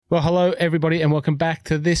Well, hello, everybody, and welcome back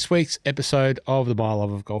to this week's episode of the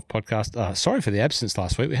MLOG of Golf podcast. Sorry for the absence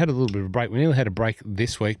last week. We had a little bit of a break. We nearly had a break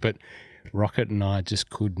this week, but Rocket and I just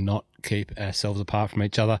could not keep ourselves apart from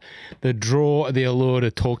each other. The draw, the allure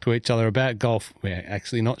to talk to each other about golf, we're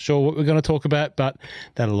actually not sure what we're going to talk about, but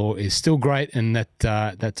that allure is still great, and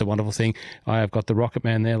that's a wonderful thing. I have got the Rocket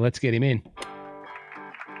Man there. Let's get him in.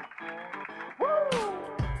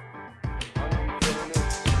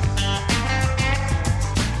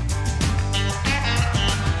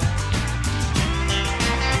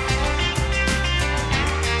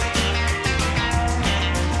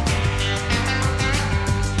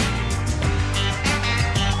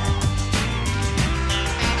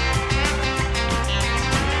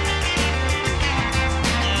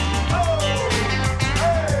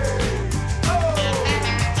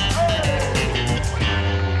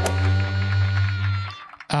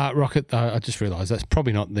 Rocket, I just realised that's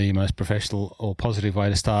probably not the most professional or positive way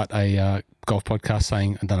to start a golf podcast,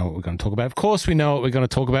 saying, I don't know what we're going to talk about. Of course we know what we're going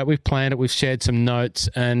to talk about. We've planned it, we've shared some notes,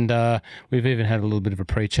 and we've even had a little bit of a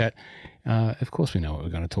pre-chat. Of course we know what we're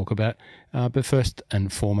going to talk about. But first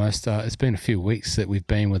and foremost, it's been a few weeks that we've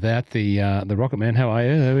been without the Rocket Man. How are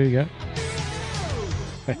you? There we go.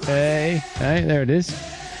 Hey, there it is.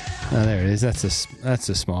 Oh, there it is. That's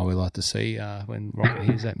a smile we like to see when Rocket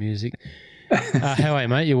hears that music. How are you,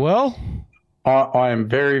 mate? You well? I am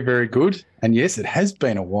very, very good. And yes, it has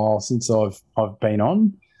been a while since I've been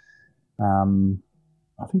on.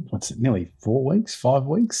 I think, nearly 4 weeks, 5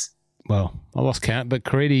 weeks? Well, I lost count, but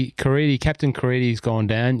Captain Caridi has gone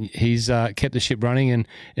down. He's kept the ship running,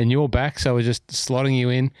 and you're back, so we're just slotting you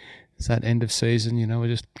in. It's that end of season, we're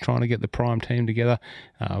just trying to get the prime team together.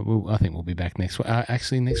 I think we'll be back next week.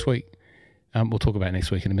 Actually, next week. We'll talk about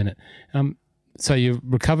next week in a minute. So you've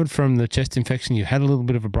recovered from the chest infection. You've had a little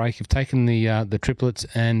bit of a break. You've taken the triplets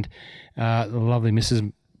and the lovely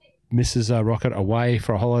Mrs. Rocket away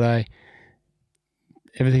for a holiday.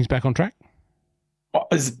 Everything's back on track?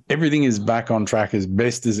 Everything is back on track as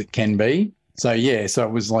best as it can be. So, yeah, so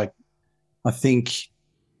it was like, I think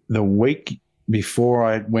the week before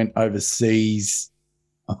I went overseas,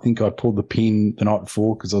 I think I pulled the pin the night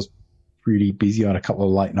before because I was pretty busy. I had a couple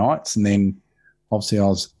of late nights, and then obviously I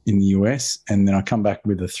was in the US, and then I come back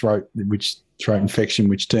with a throat infection,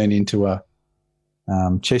 which turned into a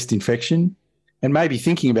chest infection. And maybe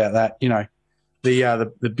thinking about that,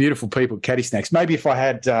 the beautiful people at Caddy Snacks, maybe if I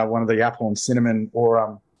had one of the apple and cinnamon,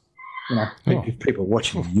 or, if people are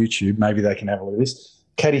watching on YouTube, maybe they can have a look at this.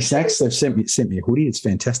 Caddy Snacks, they've sent me a hoodie. It's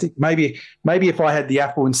fantastic. Maybe if I had the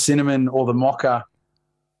apple and cinnamon or the mocha,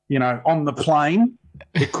 on the plane,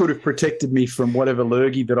 it could have protected me from whatever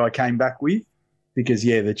lurgy that I came back with. Because,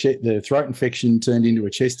 yeah, the throat infection turned into a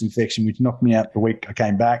chest infection, which knocked me out the week I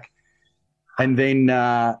came back. And then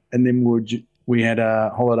we had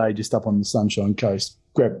a holiday just up on the Sunshine Coast.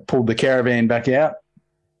 Pulled the caravan back out,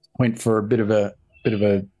 went for a bit of a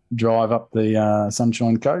drive up the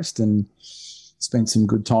Sunshine Coast, and spent some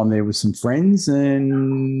good time there with some friends,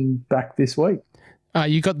 and back this week.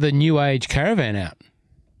 You got the New Age caravan out.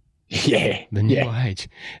 Yeah. The New Age.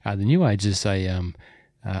 The New Age is a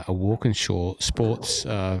Walkinshaw sports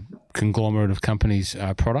conglomerate of companies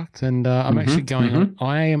product, and I'm actually going on.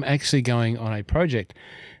 I am actually going on a project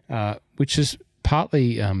which is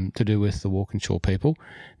partly to do with the Walkinshaw people.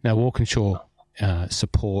 Now, Walkinshaw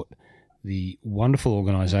support the wonderful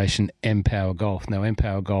organisation Empower Golf. Now,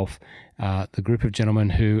 Empower Golf, the group of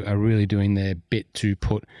gentlemen who are really doing their bit to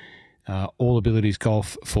put all abilities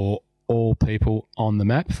golf for all people on the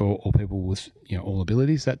map, for all people with all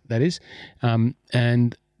abilities, that is,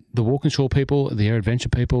 and the Walkinshaw people, the Air Adventure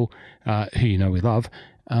people, who we love,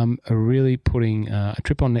 are really putting a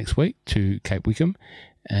trip on next week to Cape Wickham,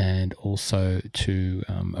 and also to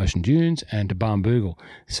Ocean Dunes and to Barnbougle.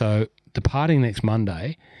 So departing next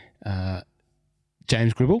Monday,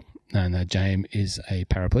 James Gribble. And James is a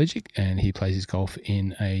paraplegic, and he plays his golf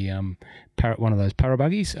in a one of those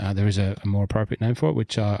parabuggies. There is a more appropriate name for it,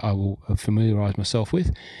 which I will familiarise myself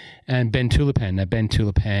with. And Ben Tulipan. Now, Ben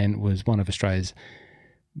Tulipan was one of Australia's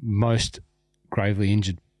most gravely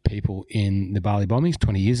injured people in the Bali bombings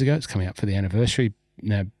 20 years ago. It's coming up for the anniversary.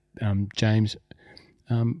 Now, James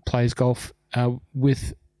plays golf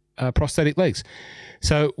with prosthetic legs.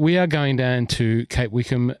 So we are going down to Cape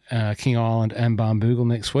Wickham, King Island and Barnbougle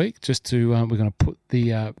next week. Just to we're going to put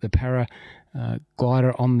the para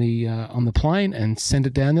glider on the plane and send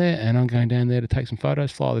it down there. And I'm going down there to take some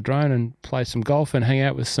photos, fly the drone, and play some golf and hang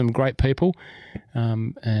out with some great people,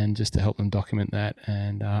 and just to help them document that.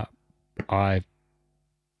 And I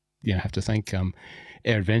have to thank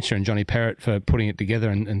Air Adventure and Johnny Parrott for putting it together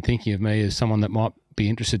and thinking of me as someone that might be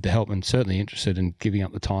interested to help, and certainly interested in giving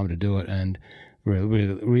up the time to do it, and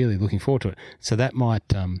really looking forward to it. So that might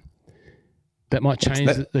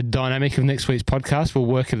change the dynamic of next week's podcast. We'll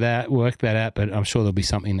work that out, but I'm sure there'll be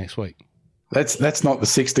something next week. That's not the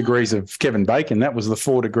 6 degrees of Kevin Bacon. That was the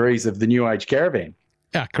 4 degrees of the New Age Caravan.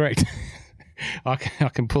 Yeah, correct. I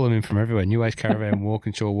can pull them in from everywhere. New Age Caravan,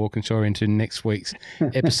 Walkinshaw into next week's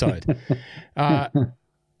episode. But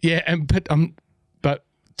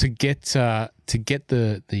to get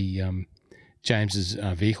the James's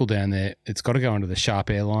vehicle down there, it's got to go under the Sharp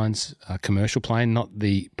Airlines commercial plane, not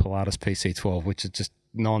the Pilatus PC-12, which is just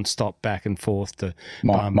non-stop back and forth to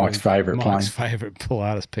Mike's favourite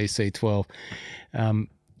Pilatus PC-12.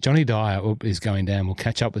 Johnny Dyer is going down. We'll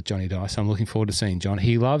catch up with Johnny Dyer, so I'm looking forward to seeing John.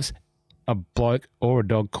 He loves a bloke or a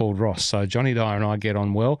dog called Ross. So Johnny Dyer and I get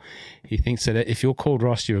on well. He thinks that if you're called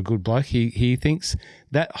Ross, you're a good bloke. He thinks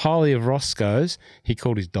that highly of Rossco's. He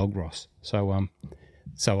called his dog Ross. So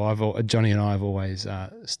Johnny and I have always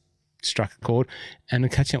struck a chord. And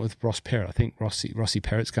catching up with Ross Perrott. I think Rossi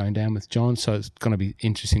Perrott's going down with John, so it's going to be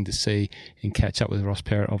interesting to see and catch up with Ross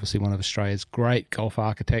Perrott, obviously one of Australia's great golf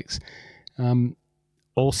architects.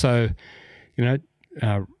 Also,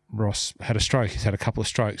 Ross had a stroke. He's had a couple of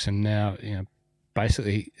strokes, and now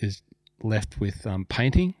basically is left with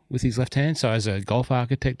painting with his left hand. So as a golf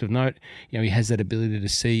architect of note, he has that ability to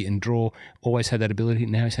see and draw, always had that ability.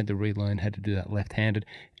 Now he's had to relearn how to do that left-handed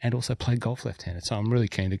and also play golf left-handed. So I'm really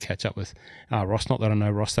keen to catch up with Ross. Not that I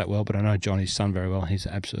know Ross that well, but I know Johnny's son very well. He's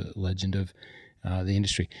an absolute legend of the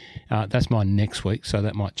industry. That's my next week, so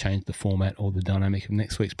that might change the format or the dynamic of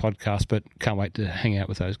next week's podcast, but can't wait to hang out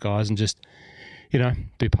with those guys and just,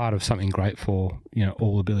 be part of something great for,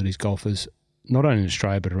 all abilities golfers, not only in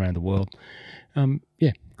Australia but around the world.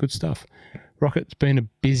 Good stuff. Rocket, it's been a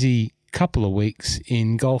busy couple of weeks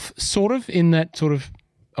in golf, sort of in that sort of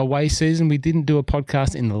away season. We didn't do a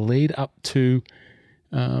podcast in the lead up to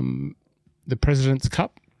the President's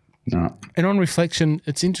Cup. No. And on reflection,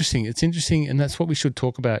 it's interesting, and that's what we should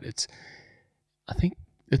talk about. I think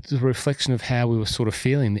it's a reflection of how we were sort of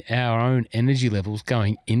feeling our own energy levels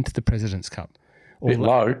going into the President's Cup. Bit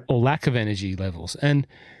low. Or lack of energy levels. And,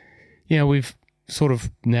 we've sort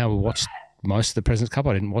of now watched most of the President's Cup.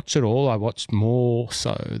 I didn't watch it all. I watched more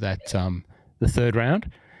so that the third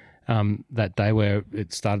round, that day where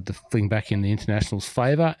it started to fling back in the international's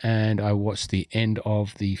favour, and I watched the end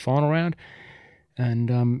of the final round.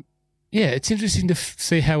 And, it's interesting to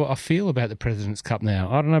see how I feel about the President's Cup now.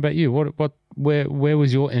 I don't know about you. Where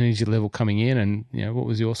was your energy level coming in, and what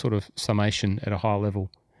was your sort of summation at a high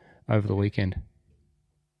level over the weekend?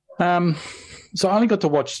 So I only got to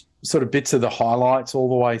watch sort of bits of the highlights all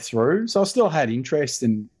the way through. So I still had interest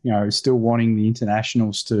in, still wanting the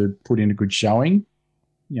internationals to put in a good showing.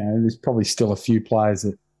 There's probably still a few players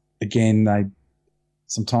that, again,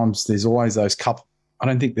 sometimes there's always those couple. I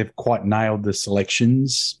don't think they've quite nailed the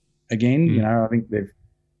selections again. I think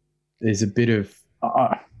there's a bit of,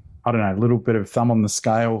 I don't know, a little bit of thumb on the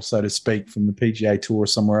scale, so to speak, from the PGA Tour or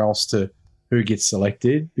somewhere else to who gets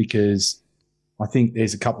selected, because I think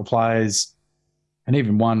there's a couple of players, and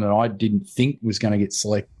even one that I didn't think was going to get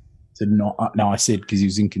selected. No, I said because he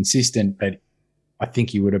was inconsistent, but I think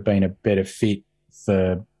he would have been a better fit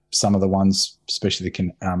for some of the ones, especially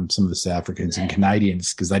some of the South Africans and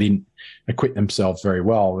Canadians, because they didn't acquit themselves very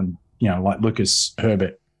well. And, like Lucas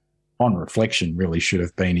Herbert, on reflection, really should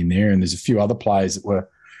have been in there. And there's a few other players that were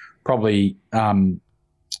probably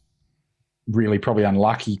probably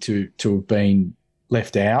unlucky to have been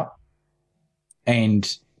left out.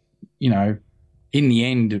 And, in the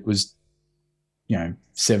end, it was,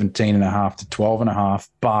 17.5 to 12.5,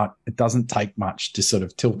 but it doesn't take much to sort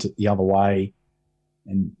of tilt it the other way.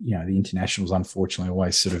 And, the internationals, unfortunately,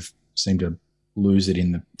 always sort of seem to lose it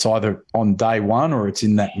it's either on day one or it's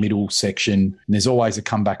in that middle section. And there's always a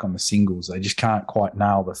comeback on the singles. They just can't quite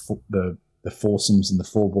nail the foursomes and the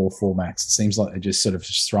 4-ball formats. It seems like they're just sort of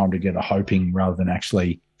just thrown together hoping rather than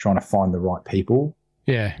actually trying to find the right people.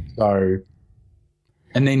 Yeah.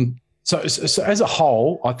 So as a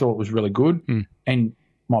whole, I thought it was really good. And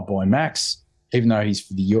my boy Max, even though he's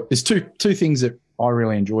for the there's two things that I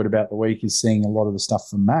really enjoyed about the week is seeing a lot of the stuff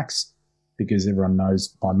from Max, because everyone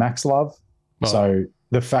knows my Max love. Well, so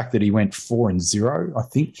the fact that he went 4-0, I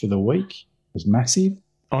think, for the week was massive.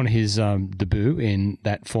 On his debut in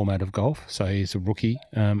that format of golf. So he's a rookie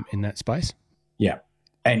in that space. Yeah.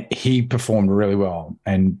 And he performed really well.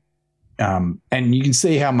 And you can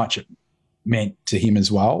see how much it meant to him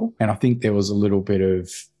as well. And I think there was a little bit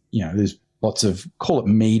of, there's lots of, call it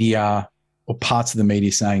media or parts of the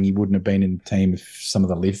media saying he wouldn't have been in the team if some of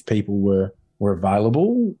the live people were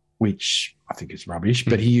available, which I think it's rubbish,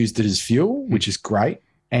 but he used it as fuel, which is great.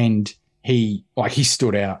 And he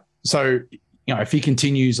stood out. So, if he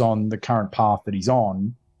continues on the current path that he's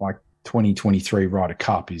on, like 2023 Ryder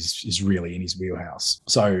Cup is really in his wheelhouse.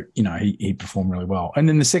 So, he performed really well. And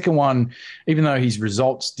then the second one, even though his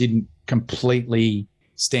results didn't completely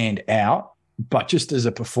stand out, but just as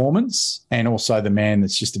a performance, and also the man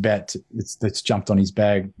that's just that's jumped on his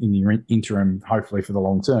bag in the interim, hopefully for the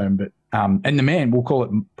long term. But and the man, we'll call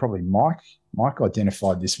it probably Mike. Mike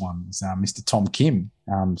identified this one as Mr. Tom Kim,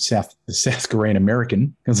 the South Korean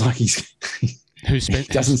American, because he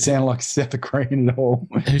doesn't sound like South Korean at all.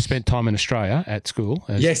 Who spent time in Australia at school.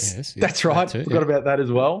 Yes, that's right. Forgot about that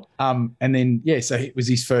as well. And then, so it was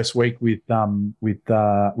his first week with the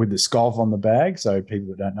Scov on the bag. So people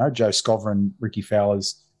that don't know, Joe Scover and Ricky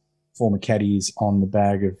Fowler's former caddy is on the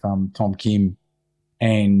bag of Tom Kim.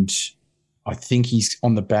 And I think he's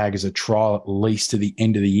on the bag as a trial at least to the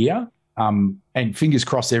end of the year. And fingers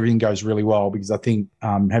crossed everything goes really well, because I think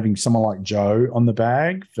having someone like Joe on the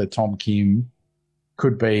bag for Tom Kim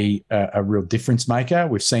could be a real difference maker.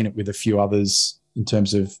 We've seen it with a few others in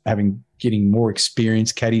terms of getting more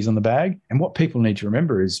experienced caddies on the bag. And what people need to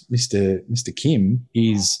remember is Mr. Kim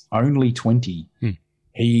is only 20.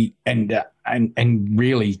 He and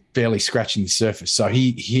really barely scratching the surface. So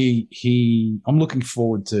I'm looking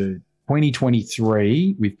forward to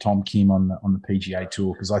 2023 with Tom Kim on the PGA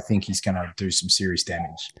Tour, because I think he's going to do some serious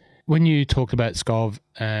damage. When you talked about Scov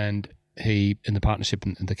and he in the partnership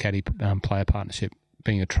and the caddy player partnership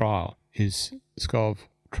being a trial, is Scov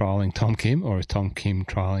trialing Tom Kim, or is Tom Kim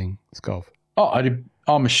trialing Scov?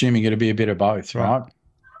 I'm assuming it'll be a bit of both, right?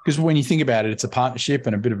 Because when you think about it, it's a partnership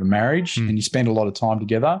and a bit of a marriage, and you spend a lot of time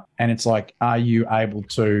together. And it's like, are you able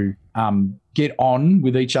to get on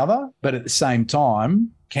with each other, but at the same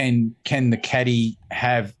time, can the caddy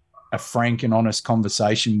have a frank and honest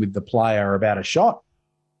conversation with the player about a shot,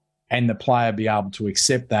 and the player be able to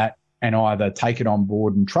accept that and either take it on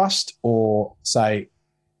board and trust, or say,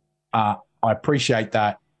 I appreciate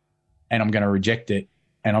that and I'm going to reject it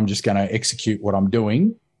and I'm just going to execute what I'm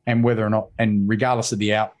doing, and whether or not, and regardless of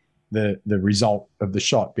the result of the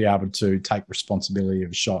shot, be able to take responsibility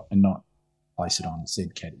of a shot and not place it on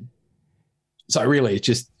said caddy. So really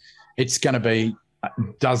it's going to be,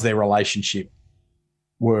 does their relationship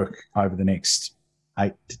work over the next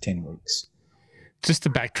 8 to 10 weeks? Just to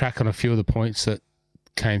backtrack on a few of the points that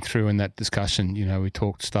came through in that discussion, we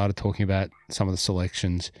started talking about some of the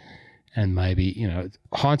selections, and maybe,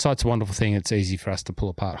 hindsight's a wonderful thing. It's easy for us to pull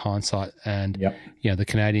apart hindsight, and, the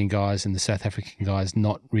Canadian guys and the South African guys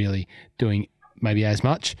not really doing maybe as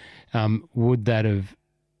much. Would that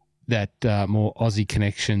more Aussie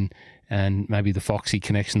connection and maybe the Foxy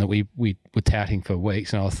connection that we were touting for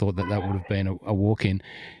weeks, and I thought that would have been a walk-in,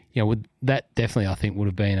 that definitely, I think, would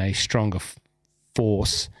have been a stronger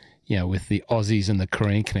force, with the Aussies and the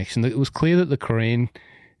Korean connection. It was clear that the Korean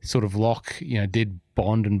sort of lock, did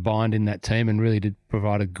bond and bind in that team, and really did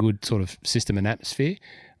provide a good sort of system and atmosphere.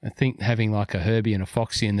 I think having like a Herbie and a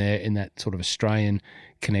Foxy in there, in that sort of Australian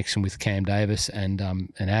connection with Cam Davis and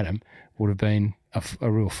Adam, would have been a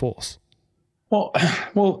real force. Well,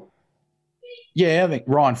 yeah, I think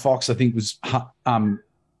Ryan Fox, was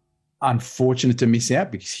unfortunate to miss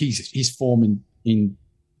out, because his form in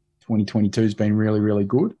 2022 has been really, really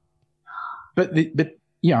good. But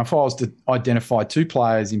if I was to identify two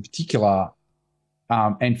players in particular,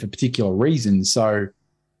 and for particular reasons, so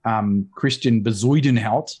Christian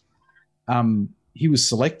Bezuidenhout, he was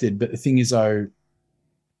selected, but the thing is, though,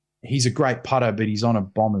 he's a great putter, but he's on a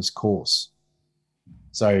Bombers course.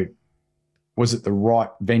 So was it the right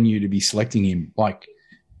venue to be selecting him?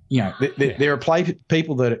 There are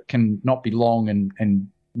people that can not be long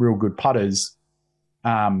and real good putters,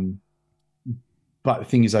 but the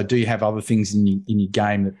thing is, do you have other things in your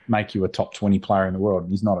game that make you a top 20 player in the world?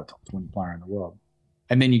 And he's not a top 20 player in the world.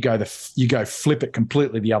 And then you go flip it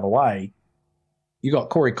completely the other way. You got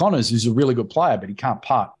Corey Connors, who's a really good player, but he can't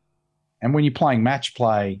putt. And when you're playing match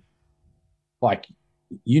play,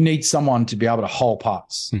 you need someone to be able to hole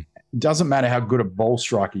putts. It doesn't matter how good a ball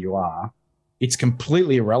striker you are; it's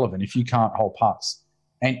completely irrelevant if you can't hole putts.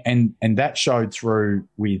 And that showed through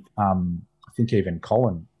with I think even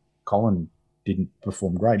Colin. Colin didn't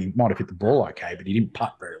perform great. He might have hit the ball okay, but he didn't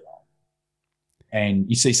putt very well. And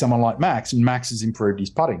you see someone like Max, and Max has improved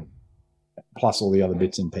his putting, plus all the other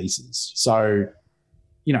bits and pieces. So,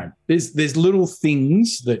 there's little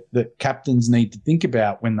things that captains need to think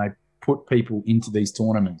about when they put people into these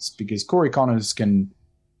tournaments, because Corey Connors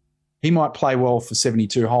he might play well for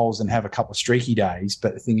 72 holes and have a couple of streaky days,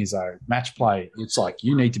 but the thing is, though, match play, it's like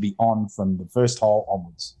you need to be on from the first hole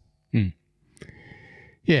onwards.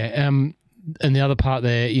 Yeah, And the other part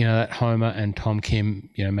there, that Homer and Tom Kim,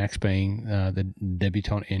 Max being the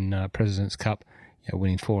debutant in President's Cup,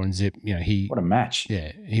 winning 4 and zip. What a match!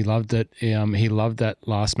 Yeah, he loved it. He loved that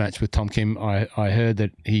last match with Tom Kim. I heard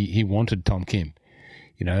that he wanted Tom Kim.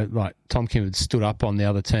 Like Tom Kim had stood up on the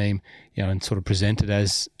other team, and sort of presented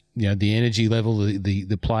as the energy level,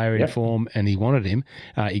 the player in form, and he wanted him.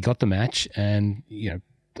 He got the match, and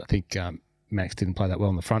I think Max didn't play that well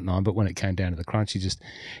in the front nine, but when it came down to the crunch, he just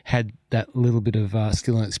had that little bit of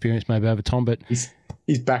skill and experience maybe over Tom. But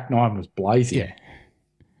his back nine was blazing.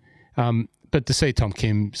 Yeah. But to see Tom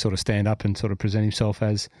Kim sort of stand up and sort of present himself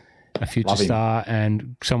as a future star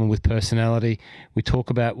and someone with personality. We talk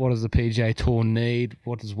about what does the PGA Tour need?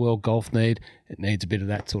 What does world golf need? It needs a bit of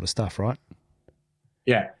that sort of stuff, right?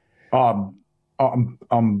 Yeah. I'm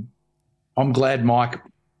glad Mike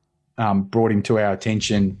brought him to our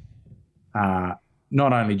attention, not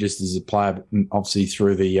only just as a player, but obviously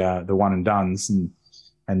through the one and dones and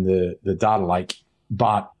the data lake,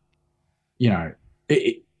 but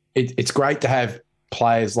it's great to have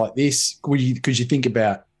players like this because you think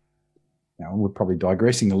about, we're probably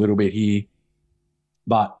digressing a little bit here,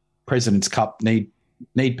 but President's Cup need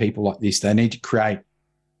people like this. They need to create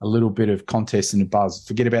a little bit of contest and a buzz.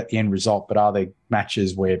 Forget about the end result, but are there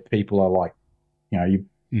matches where people are like, you're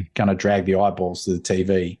going to drag the eyeballs to the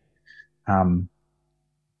TV?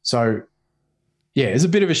 So, yeah, it's a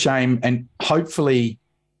bit of a shame, and hopefully,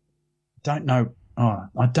 I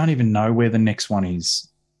don't even know where the next one is.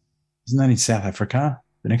 Isn't that in South Africa,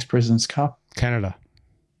 the next President's Cup? Canada.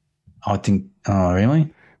 I think, oh,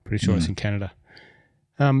 really? Pretty sure it's in Canada.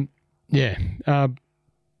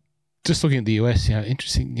 Just looking at the US,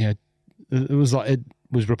 interesting, it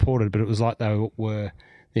was reported, but it was like the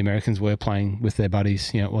Americans were playing with their buddies.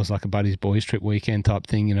 It was like a buddies boys trip weekend type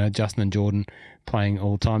thing, Justin and Jordan playing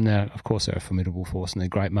all the time. Now, of course, they're a formidable force and they're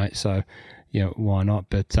great mates, so, why not?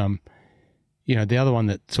 But, the other one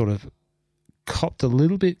that sort of copped a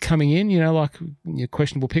little bit coming in, like your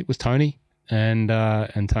questionable pick was Tony, and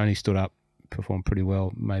Tony stood up, performed pretty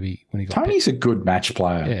well. Maybe when he got Tony's a good match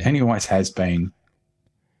player, and he always has been.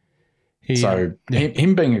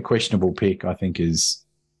 Him being a questionable pick, I think is,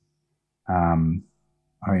 I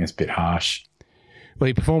think it's a bit harsh. Well,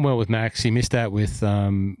 he performed well with Max. He missed out with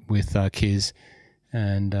Kiz,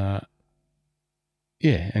 and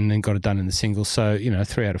and then got it done in the singles. So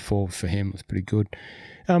 3 out of 4 for him was pretty good.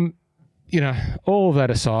 All of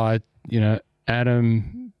that aside,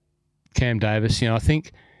 Adam, Cam Davis, I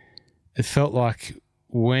think it felt like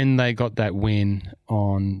when they got that win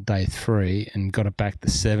on day 3 and got it back to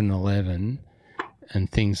 7-11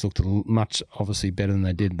 and things looked much obviously better than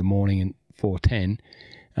they did the morning in 4:10.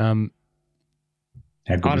 How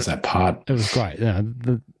good was that part? It was great.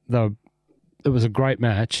 It was a great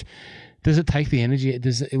match. Does it take the energy?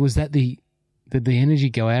 Did the energy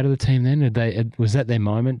go out of the team then? Was that their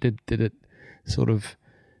moment? Did it sort of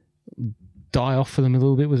die off for them a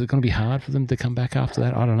little bit? Was it going to be hard for them to come back after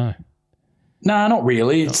that? I don't know. No, not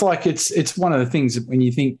really. It's like it's one of the things that when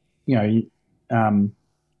you think,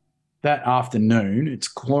 that afternoon, it's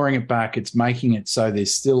clawing it back. It's making it so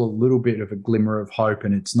there's still a little bit of a glimmer of hope,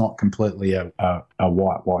 and it's not completely a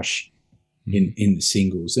whitewash in the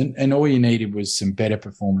singles. And all you needed was some better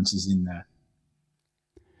performances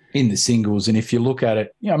in the singles. And if you look at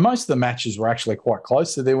it, most of the matches were actually quite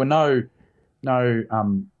close. So there were no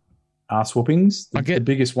arse whoopings. The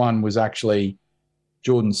biggest one was actually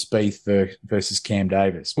Jordan Spieth versus Cam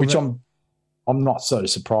Davis, which I'm not so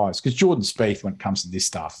surprised because Jordan Spieth, when it comes to this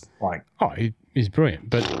stuff, he's brilliant.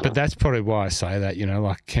 But that's probably why I say that.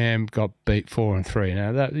 Like Cam got beat 4 and 3.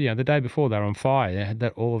 Now that the day before they were on fire. They had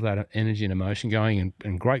all of that energy and emotion going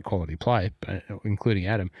and great quality play, including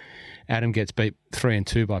Adam. Adam gets beat 3 and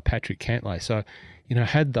 2 by Patrick Cantlay. So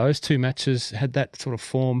had those two matches, had that sort of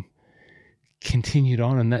form continued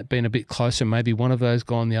on and that been a bit closer, maybe one of those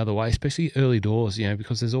gone the other way, especially early doors,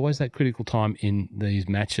 because there's always that critical time in these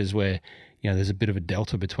matches where, there's a bit of a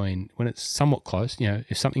delta between when it's somewhat close.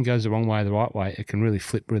 If something goes the wrong way or the right way, it can really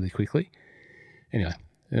flip really quickly. Anyway,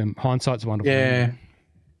 hindsight's wonderful.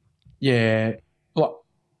 Yeah. Look,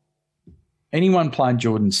 anyone playing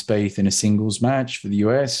Jordan Spieth in a singles match for the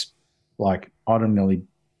US, they're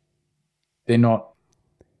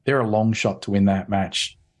a long shot to win that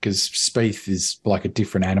match because Spieth is like a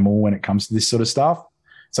different animal when it comes to this sort of stuff.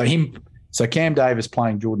 So Cam Davis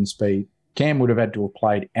playing Jordan Spieth, Cam would have had to have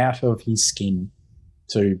played out of his skin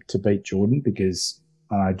to beat Jordan because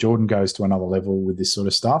Jordan goes to another level with this sort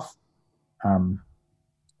of stuff.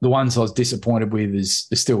 The ones I was disappointed with is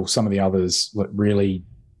still some of the others that really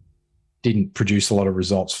didn't produce a lot of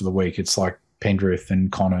results for the week. It's like Pendrith and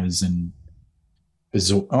Connors and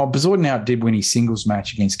Bezuidenhout now did win his singles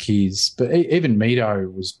match against Kiers, but even Mito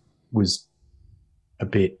was a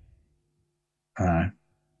bit, not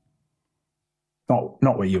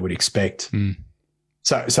what you would expect. Mm.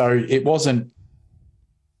 So it wasn't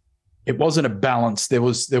a balance. There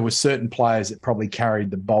were certain players that probably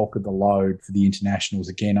carried the bulk of the load for the internationals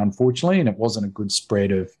again, unfortunately, and it wasn't a good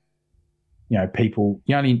spread of, people.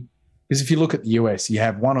 Because if you look at the US, you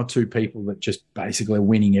have one or two people that just basically are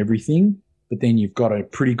winning everything, but then you've got a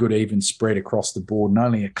pretty good even spread across the board, and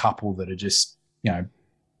only a couple that are just,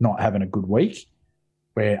 not having a good week.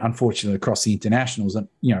 Where unfortunately across the internationals,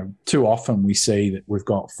 too often we see that we've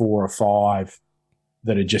got 4 or 5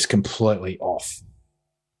 that are just completely off.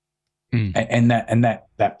 Mm. And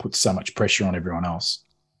that puts so much pressure on everyone else.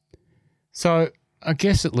 So I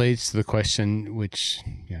guess it leads to the question, which,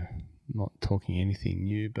 not talking anything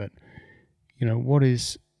new, but, what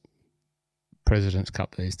is President's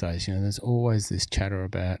Cup these days? There's always this chatter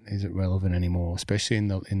about, is it relevant anymore, especially in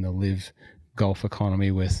the live golf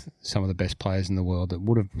economy with some of the best players in the world that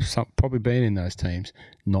would have probably been in those teams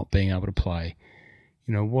not being able to play.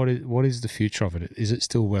 What is the future of it? Is it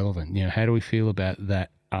still relevant? How do we feel about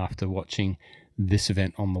that after watching this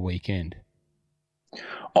event on the weekend?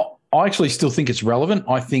 I actually still think it's relevant.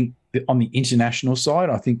 I think that on the international side,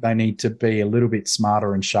 I think they need to be a little bit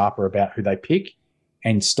smarter and sharper about who they pick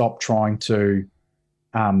and stop trying to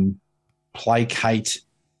placate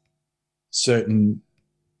certain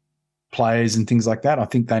players and things like that. I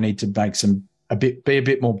think they need to make be a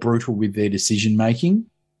bit more brutal with their decision making,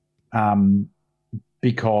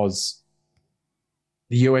 because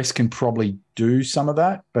the US can probably do some of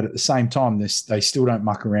that, but at the same time, they still don't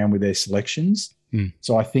muck around with their selections. Mm.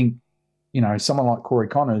 So I think, someone like Corey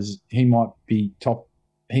Connors, he might be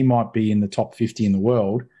in the top 50 in the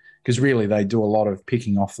world, because really they do a lot of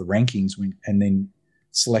picking off the rankings and then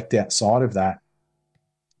select outside of that.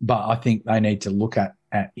 But I think they need to look at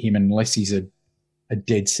him, unless he's a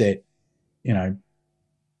dead set,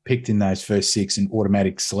 picked in those first 6 and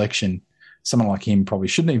automatic selection. Someone like him probably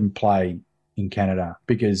shouldn't even play in Canada,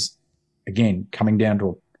 because, again, coming down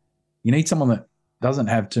to you need someone that doesn't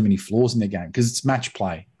have too many flaws in their game, because it's match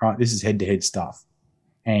play, right? This is head-to-head stuff.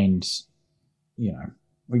 And,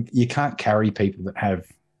 you can't carry people that have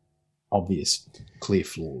obvious, clear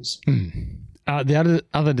flaws. Mm. The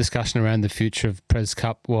other discussion around the future of Pres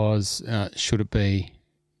Cup was, should it be,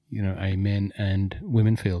 a men and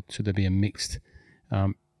women field? Should there be a mixed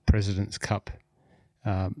President's Cup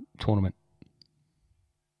tournament?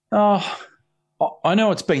 I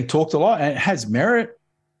know it's been talked a lot, and it has merit.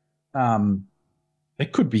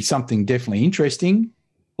 It could be something definitely interesting.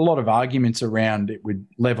 A lot of arguments around it would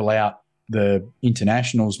level out the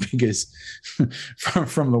internationals, because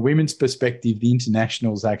from the women's perspective, the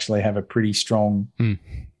internationals actually have a pretty strong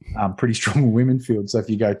women field. So if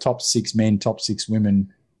you go top 6 men, top 6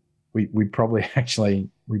 women, we probably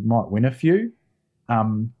we might win a few.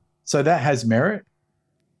 So that has merit,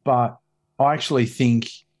 but I actually think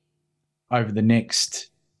over the next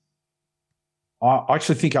 5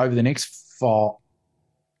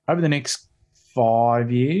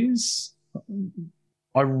 years,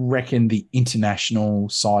 I reckon the international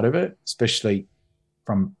side of it, especially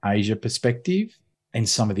from Asia perspective and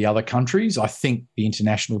some of the other countries, I think the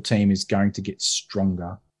international team is going to get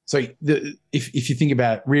stronger. So if you think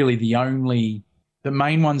about really the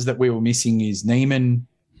main ones that we were missing is Neiman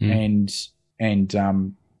and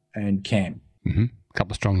Cam. Mm-hmm. A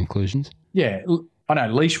couple of strong inclusions. Yeah, I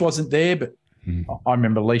know Leash wasn't there, but I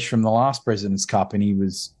remember Leash from the last President's Cup, and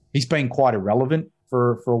he's been quite irrelevant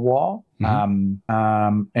for a while.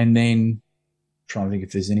 Mm-hmm. And then trying to think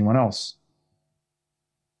if there's anyone else.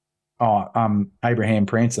 Abraham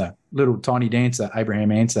Prancer, little tiny dancer,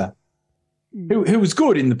 Abraham Answer, who was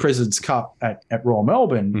good in the President's Cup at Royal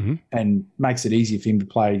Melbourne, and makes it easier for him to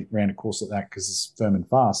play around a course like that because it's firm and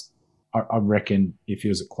fast. I reckon if he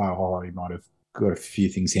was at Quail Hollow, he might have got a few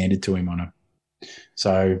things handed to him on it.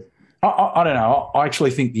 So I don't know. I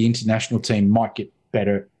actually think the international team might get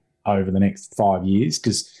better over the next 5 years,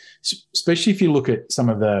 because especially if you look at some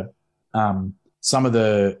of the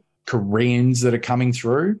Koreans that are coming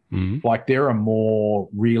through, like there are more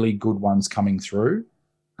really good ones coming through.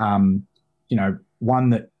 One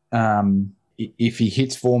that if he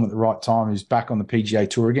hits form at the right time is back on the PGA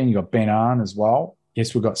Tour again. You got Ben Ahn as well.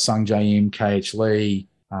 Yes, we've got Sung Jae Im, KH Lee,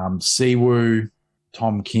 Siwoo,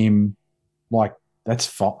 Tom Kim. Like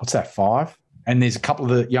that's what's that, 5? And there's a couple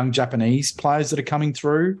of the young Japanese players that are coming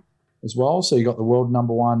through as well. So you got the world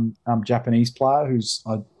number 1 Japanese player who's,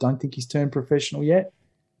 I don't think he's turned professional yet.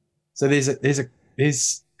 So there's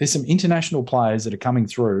some international players that are coming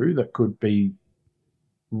through that could be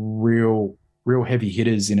real real heavy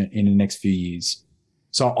hitters in the next few years.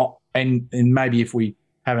 So, and maybe if we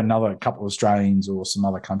have another couple of Australians or some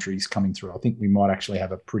other countries coming through, I think we might actually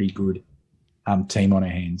have a pretty good team on our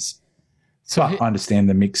hands. So I understand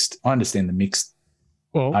the mixed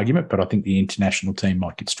argument, but I think the international team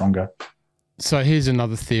might get stronger. So here's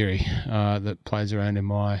another theory that plays around in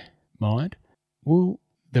my mind. Well,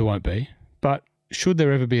 there won't be, but should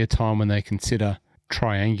there ever be a time when they consider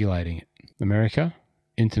triangulating it? America,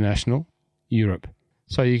 international, Europe.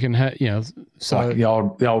 So you can have, like the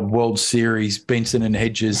old World Series, Benson and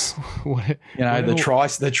Hedges,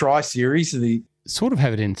 the Tri Series, sort of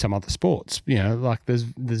have it in some other sports. Like there's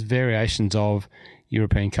variations of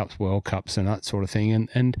European Cups, World Cups, and that sort of thing.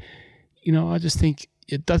 And I just think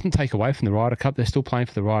it doesn't take away from the Ryder Cup. They're still playing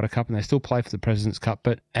for the Ryder Cup and they still play for the President's Cup,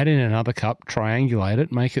 but add in another cup, triangulate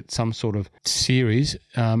it, make it some sort of series.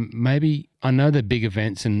 Maybe, I know they're big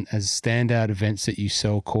events and as standout events that you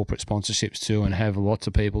sell corporate sponsorships to and have lots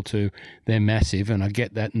of people to, they're massive, and I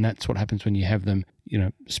get that, and that's what happens when you have them,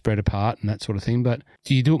 spread apart and that sort of thing. But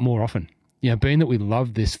do you do it more often? Being that we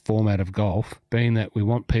love this format of golf, being that we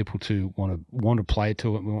want people to want to play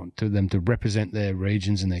to it, we want them to represent their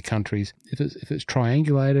regions and their countries. If it's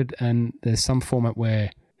triangulated and there's some format where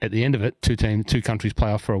at the end of it, two countries play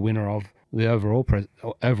off for a winner of the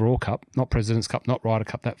overall cup, not President's Cup, not Ryder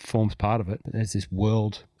Cup, that forms part of it. But there's this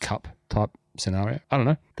World Cup type scenario. I don't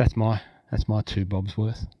know. That's my 2 bobs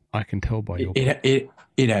worth. I can tell by your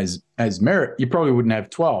it has merit. You probably wouldn't have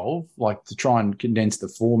 12, like to try and condense the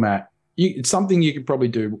format. It's something you could probably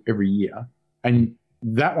do every year, and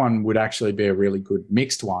that one would actually be a really good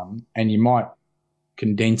mixed one, and you might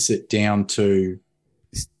condense it down to...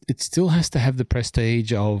 It still has to have the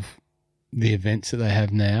prestige of the events that they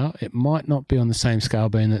have now. It might not be on the same scale,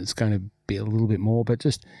 being that it's going to be a little bit more, but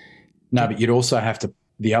just... No, but you'd also have to...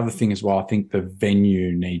 The other thing as well, I think the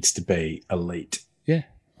venue needs to be elite. Yeah.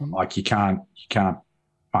 Like you can't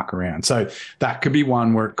fuck around. So that could be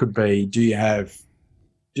one where it could be, do you have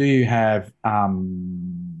teams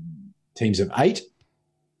of 8,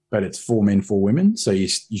 but it's 4 men, 4 women? So you're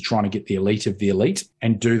trying to get the elite of the elite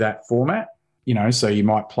and do that format, so you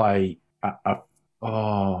might play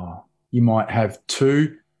you might have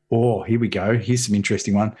 2. Oh, here we go. Here's some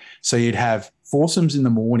interesting one. So you'd have foursomes in the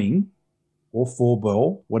morning or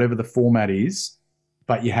 4-ball, whatever the format is,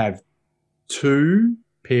 but you have 2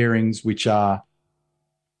 pairings which are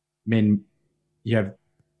men. You have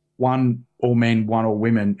 1 all men, 1 all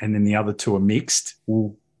women, and then the other 2 are mixed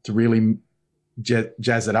to really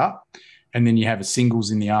jazz it up. And then you have a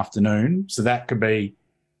singles in the afternoon. So that could be,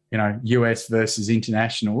 US versus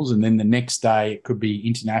internationals. And then the next day it could be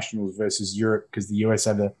internationals versus Europe, because the US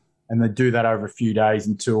and they do that over a few days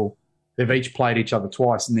until they've each played each other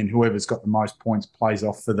twice. And then whoever's got the most points plays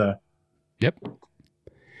off for the... Yep.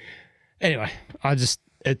 Anyway,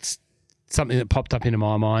 it's something that popped up into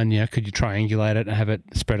my mind. Could you triangulate it and have it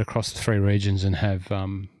spread across the 3 regions and have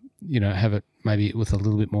have it maybe with a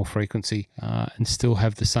little bit more frequency and still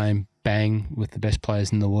have the same bang with the best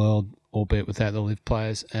players in the world, albeit without the live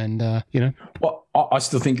players. And well, I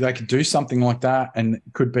still think they could do something like that, and it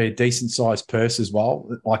could be a decent sized purse as well.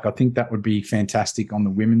 Like I think that would be fantastic on the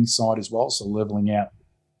women's side as well. So leveling out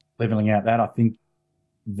that, I think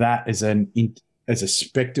that is as a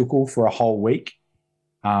spectacle for a whole week.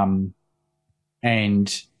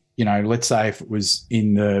 And, let's say if it was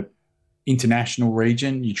in the international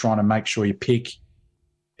region, you're trying to make sure you pick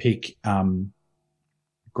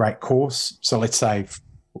great course. So let's say,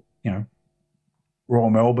 Royal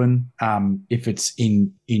Melbourne. If it's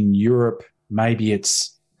in Europe, maybe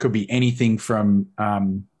could be anything from,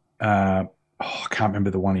 I can't remember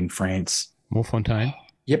the one in France. Montfontaine.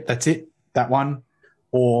 Yep, that's it, that one.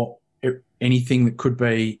 Or anything that could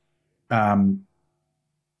be, on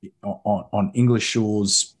English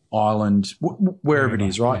shores, Ireland, wherever it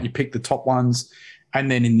is, right? Yeah. You pick the top ones, and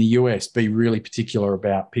then in the US, be really particular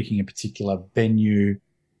about picking a particular venue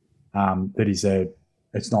that is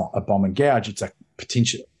it's not a bomb and gouge, it's a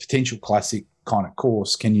potential classic kind of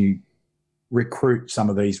course. Can you recruit some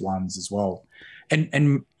of these ones as well?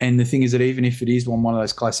 And the thing is that even if it is one of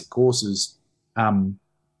those classic courses,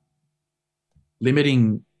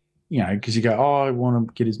 limiting, because you go, I want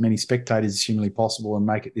to get as many spectators as humanly possible and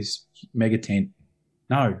make it this mega tent.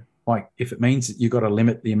 No, like if it means that you've got to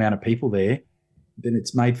limit the amount of people there, then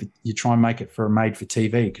it's you try and make it made for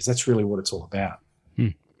TV, because that's really what it's all about.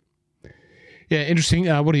 Yeah, interesting.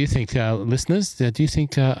 What do you think, listeners? Do you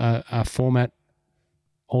think a format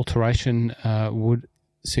alteration would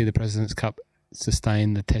see the President's Cup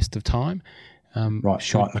sustain the test of time?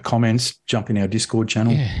 Right in the comments, jump in our Discord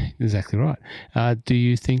channel. Yeah, exactly right. Do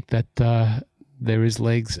you think that there is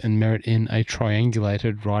legs and merit in a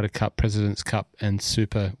triangulated Ryder Cup, President's Cup, and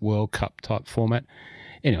Super World Cup type format.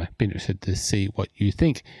 Anyway, be interested to see what you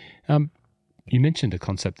think. You mentioned a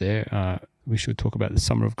concept there. We should talk about the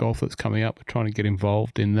Summer of Golf that's coming up. We're trying to get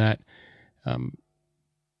involved in that.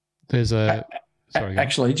 There's a sorry,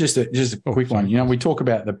 actually just a quick one. You know, we talk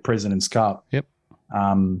about the President's Cup. Yep.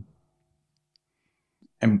 And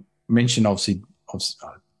mentioned obviously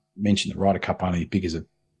mentioned the Ryder Cup only big as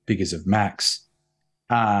of Max.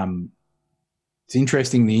 It's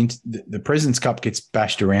interesting. The President's Cup gets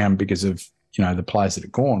bashed around because of, you know, the players that are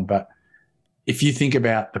gone. But if you think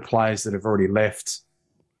about the players that have already left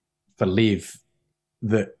for Live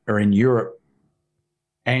that are in Europe,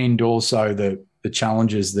 and also the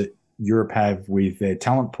challenges that Europe have with their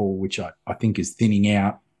talent pool, which I think is thinning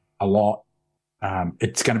out a lot,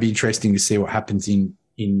 it's going to be interesting to see what happens in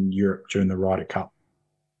Europe during the Ryder Cup,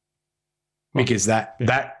 because that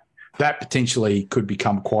potentially could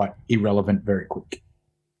become quite irrelevant very quick.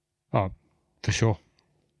 Oh, for sure.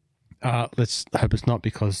 Let's hope it's not,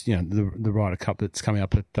 because, you know, the Ryder Cup that's coming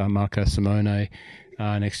up at Marco Simone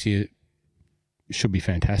next year should be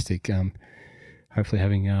fantastic. Hopefully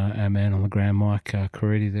having our man on the ground, Mike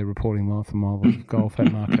Caridi, there reporting live from MLOG Golf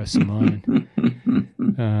at Marco Simone.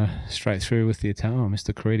 Straight through with the Italian.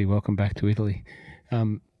 Mr. Caridi, welcome back to Italy.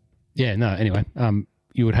 Anyway,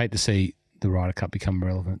 you would hate to see the Ryder Cup become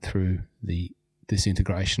relevant through the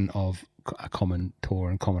disintegration of a common tour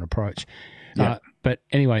and common approach. Yeah. But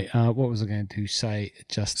anyway, what was I going to say?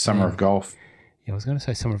 Just Summer of Golf. Yeah, I was going to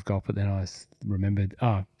say Summer of Golf, but then I remembered,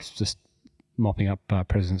 it's just mopping up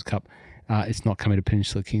President's Cup. It's not coming to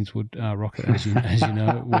Peninsula Kingswood, Rocket, as you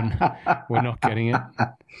know. We're not getting it.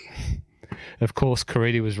 Of course,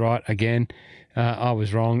 Caridi was right again. I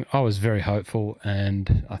was wrong. I was very hopeful,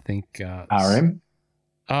 and I think RM.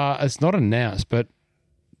 It's not announced, but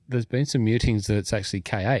there's been some mutings that it's actually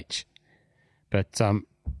KH. But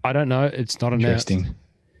I don't know. It's not announced. Interesting.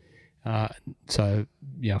 So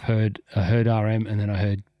yeah, I heard RM, and then I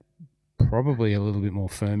heard probably a little bit more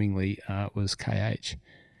firmingly was KH.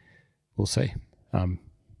 We'll see.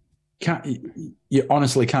 You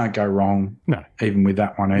honestly can't go wrong. No, even with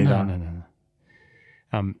that one either.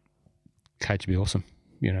 No. KH would be awesome.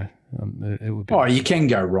 You know, it would be. Oh, you can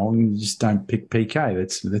go wrong. You just don't pick PK.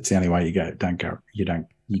 That's the only way you go.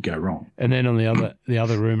 You go wrong. And then on the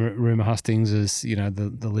other rumor hustings is, you know,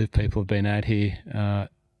 the Live people have been out here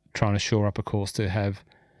trying to shore up a course to have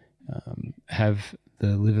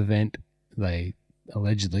the Live event. They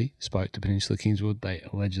allegedly spoke to Peninsula Kingswood. They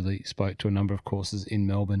allegedly spoke to a number of courses in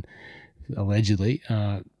Melbourne. Allegedly,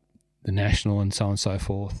 the National and so on and so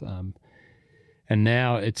forth. And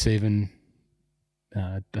now it's even.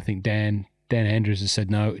 I think Dan Andrews has said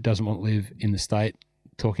no, it doesn't want Live in the state.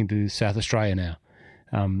 Talking to South Australia now.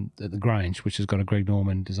 At the Grange, which has got a Greg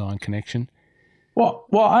Norman design connection. Well,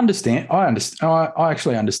 I understand. I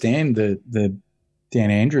actually understand the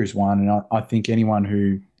Dan Andrews one, and I think anyone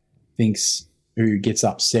who gets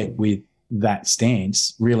upset with that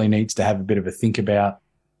stance really needs to have a bit of a think about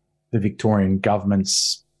the Victorian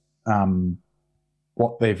government's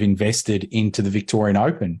what they've invested into the Victorian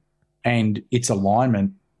Open and its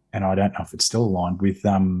alignment. And I don't know if it's still aligned with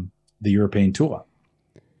the European Tour.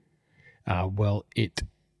 Well, it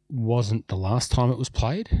wasn't the last time it was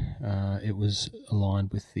played. It was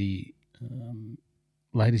aligned with the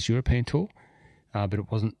latest European Tour, but it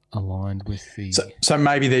wasn't aligned with the. So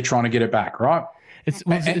maybe they're trying to get it back, right? It's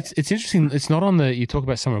interesting. It's not on the. You talk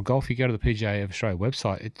about Summer of Golf. You go to the PGA of Australia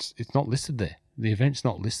website. It's not listed there. The event's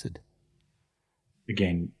not listed.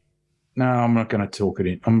 Again, no, I'm not going to talk it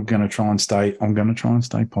in. I'm going to try and stay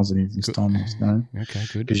positive this time. Okay,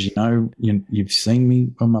 good. Because you've seen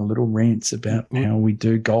me on my little rants about how we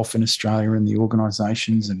do golf in Australia and the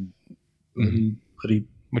organisations and bloody.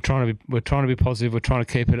 We're trying to be positive. We're trying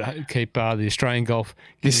to keep the Australian golf.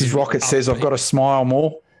 This is Rocket says I've got to smile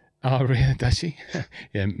more. Oh, really? Does she?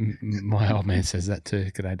 Yeah, my old man says that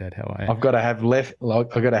too. G'day, Dad. How are you? I've got to have less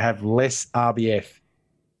RBF.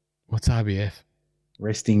 What's RBF?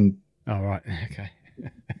 Resting. Oh, right. Okay.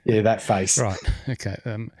 Yeah, that face. Right. Okay.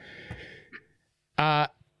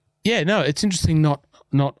 It's interesting. Not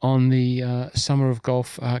on the Summer of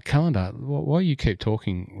Golf calendar. Why you keep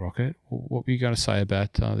talking, Rocket? What were you going to say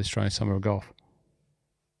about the Australian Summer of Golf?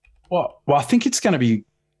 Well, I think it's going to be.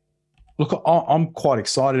 Look, I'm quite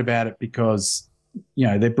excited about it because, you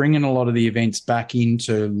know, they're bringing a lot of the events back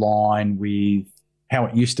into line with how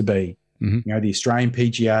it used to be. Mm-hmm. You know, the Australian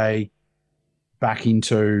PGA back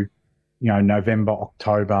into, you know, November,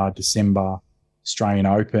 October, December, Australian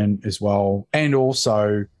Open as well. And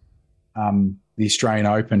also the Australian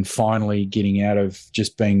Open finally getting out of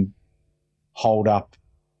just being hold up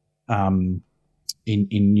in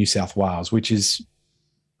New South Wales, which is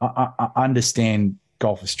I understand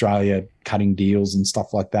Golf Australia cutting deals and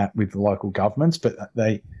stuff like that with the local governments, but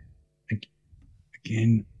they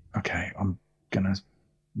again, okay, I'm gonna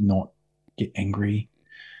not get angry.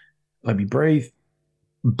 Let me breathe.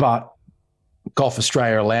 But Golf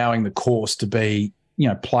Australia allowing the course to be,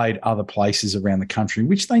 played other places around the country,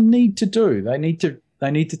 which they need to do. They need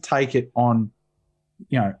to take it on,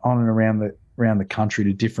 on and around the country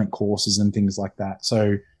to different courses and things like that.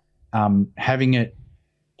 So having it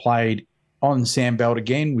played on Sandbelt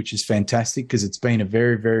again, which is fantastic because it's been a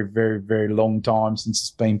very, very, very, very long time since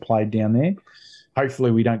it's been played down there. Hopefully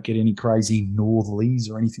we don't get any crazy northerlies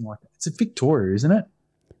or anything like that. It's at Victoria, isn't it?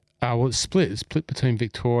 Well, it's split. It's split between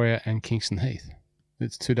Victoria and Kingston Heath.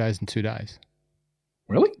 It's 2 days and 2 days.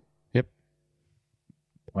 Really? Yep.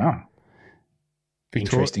 Wow.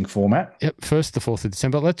 Interesting format. Yep. 1st to 4th of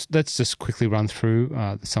December. Let's just quickly run through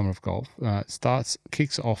the Summer of Golf.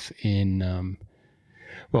 Kicks off in,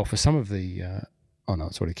 for some of the,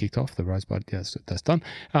 it's already kicked off. The Rosebud, that's done.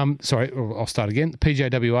 Sorry, I'll start again. The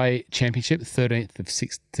PGA WA Championship, 13th of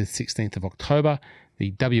 6th to 16th of October.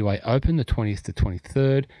 The WA Open, the 20th to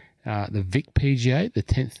 23rd. The Vic PGA, the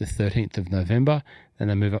 10th to 13th of November. Then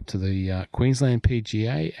they move up to the Queensland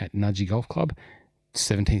PGA at Nudgee Golf Club,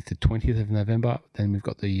 17th to 20th of November. Then we've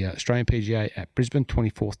got the Australian PGA at Brisbane,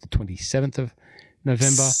 24th to 27th of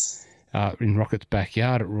November. In Rocket's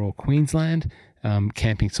backyard at Royal Queensland.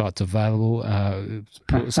 Camping sites available.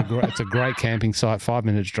 It's a great camping site, 5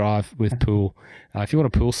 minutes drive with pool. If you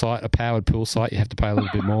want a powered pool site, you have to pay a little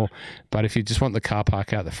bit more. But if you just want the car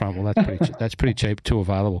park out the front, well, that's pretty cheap. Two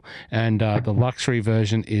available. And the luxury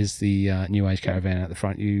version is the New Age caravan out the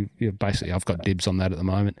front. You basically, I've got dibs on that at the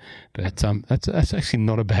moment. But that's actually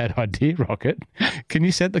not a bad idea, Rocket. Can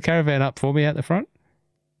you set the caravan up for me out the front?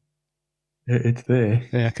 It's there.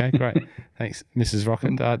 Yeah, okay, great. Thanks, Mrs.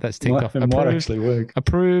 Rocket. That's ticked off. It might actually work.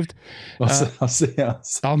 Approved. I'll see how.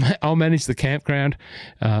 I'll manage the campground.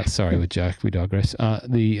 Sorry, we joke. We digress.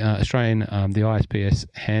 The Australian, the ISPS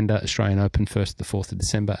Hander Australian Open, 1st to 4th of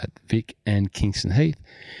December at Vic and Kingston Heath.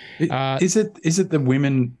 Is it the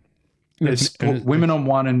women? Women on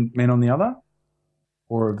one and men on the other,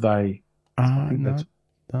 or have they?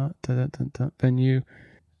 Venue.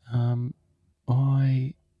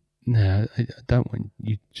 No, I don't want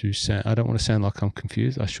you to sound. I don't want to sound like I'm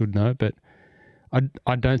confused. I should know, but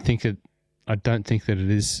I don't think it. I don't think that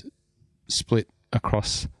it is split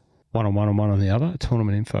across one on one and one on the other.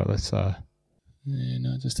 Tournament info. Let's. No,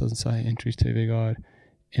 it just doesn't say entries. TV guide.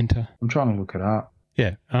 Enter. I'm trying to look it up.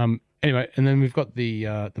 Yeah. Anyway, and then we've got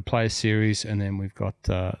the Players Series, and then we've got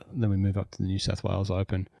then we move up to the New South Wales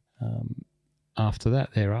Open.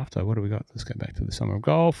 Thereafter, what do we got? Let's go back to the Summer of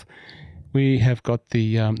Golf. We have got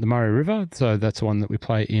the Murray River, so that's the one that we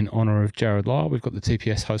play in honour of Jared Lyle. We've got the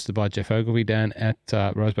TPS hosted by Jeff Ogilvy down at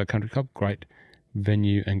Rosebud Country Club. Great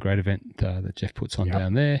venue and great event that Jeff puts on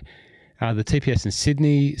down there. The TPS in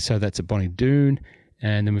Sydney, so that's at Bonnie Doon.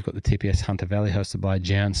 And then we've got the TPS Hunter Valley hosted by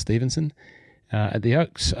Jan Stevenson. At the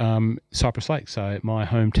Oaks, Cypress Lake, so my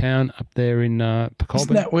hometown up there in Pecolbin.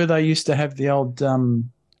 Isn't that where they used to have the old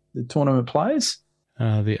the tournament players?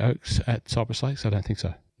 The Oaks at Cypress Lakes? I don't think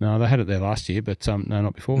so. No, they had it there last year, but no,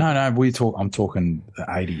 not before. No, I'm talking the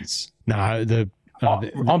 80s. No,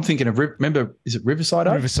 I'm thinking of, remember, is it Riverside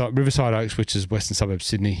Oaks? Riverside Oaks, which is western suburb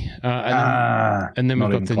Sydney. And then we've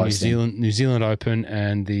got the New Zealand Open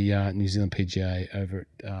and the New Zealand PGA over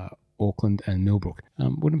at Auckland and Millbrook.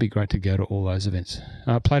 Wouldn't it be great to go to all those events?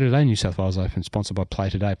 Play Today New South Wales Open, sponsored by Play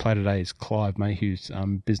Today. Play Today is Clive Mayhew's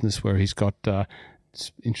business where he's got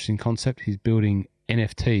interesting concept. He's building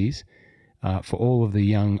NFTs for all of the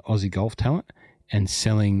young Aussie golf talent and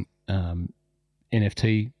selling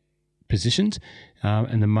NFT positions,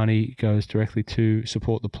 and the money goes directly to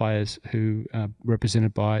support the players who are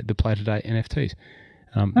represented by the Play Today NFTs.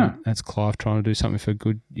 That's Clive trying to do something for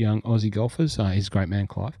good young Aussie golfers. He's a great man,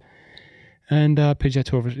 Clive. And PGA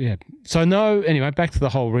Tour, yeah. So anyway, back to the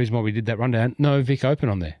whole reason why we did that rundown. No Vic Open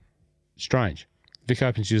on there. Strange. Vic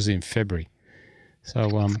Open's usually in February. So,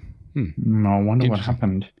 No, I wonder what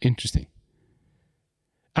happened. Interesting.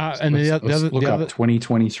 And let's look up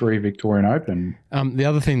 2023 Victorian Open. The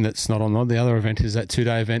other thing that's not on the other event is that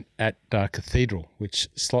 2-day event at Cathedral, which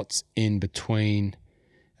slots in between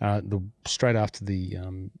straight after the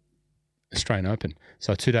Australian Open.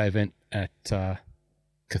 So a 2-day event at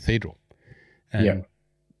Cathedral. And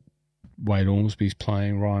Wade Ormsby's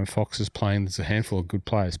playing, Ryan Fox is playing. There's a handful of good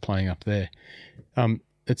players playing up there.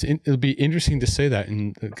 It'll be interesting to see that,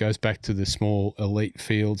 and it goes back to the small elite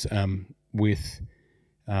fields with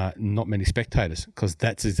not many spectators, because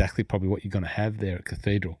that's exactly probably what you're going to have there at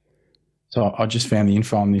Cathedral. So I just found the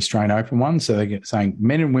info on the Australian Open one. So they're saying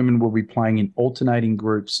men and women will be playing in alternating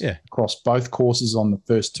groups across both courses on the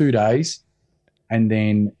first 2 days, and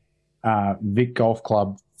then Vic Golf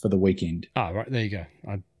Club for the weekend. Oh, right. There you go.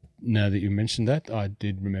 Now that you mentioned that, I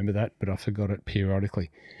did remember that, but I forgot it periodically.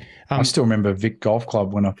 I still remember Vic Golf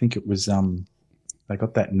Club when I think it was they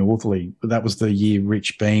got that Northerly, but that was the year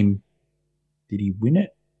Rich Beam, did he win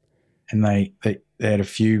it? And they had a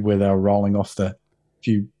few where they were rolling off the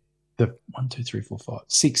 1, 2, 3, 4, 5,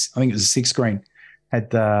 6. I think it was a 6 green. Had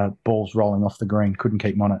the balls rolling off the green, couldn't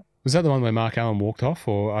keep them on it. Was that the one where Mark Allen walked off,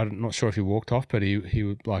 or I'm not sure if he walked off, but he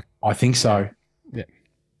would like. I think so. Yeah.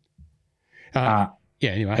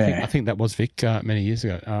 Anyway, I think that was Vic many years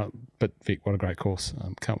ago. But Vic, what a great course!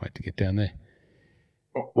 Can't wait to get down there.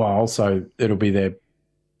 Well, also it'll be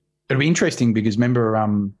interesting because remember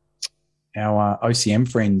our OCM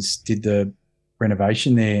friends did the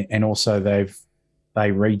renovation there, and also they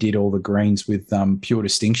redid all the greens with pure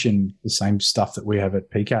distinction, the same stuff that we have at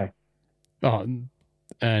PK. Oh,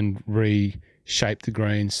 and reshaped the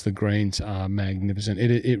greens. The greens are magnificent.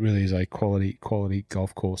 It really is a quality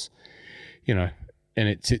golf course, and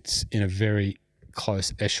it sits in a very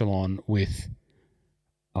close echelon with,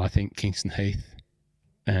 I think, Kingston Heath,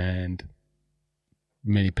 and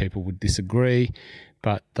many people would disagree,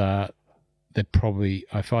 but they're probably,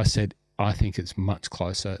 if I said, I think it's much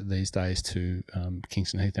closer these days to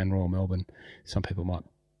Kingston Heath and Royal Melbourne. Some people might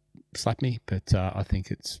slap me, but I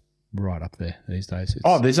think it's right up there these days.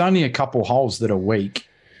 There's only a couple holes that are weak.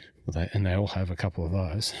 Well, they all have a couple of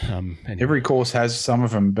those. Anyway. Every course has some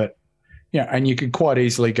of them, but and you could quite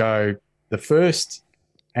easily go the 1st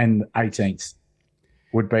and the 18th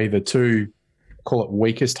would be the two, call it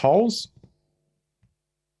weakest holes.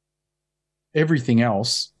 Everything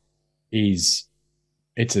else it's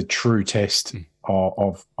a true test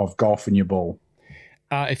of golf and your ball.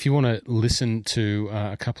 If you want to listen to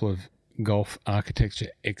a couple of golf architecture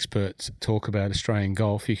experts talk about Australian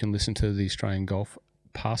golf, you can listen to the Australian Golf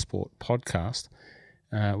Passport podcast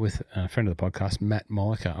with a friend of the podcast, Matt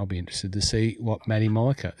Molliker. I'll be interested to see what Matty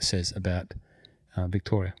Molliker says about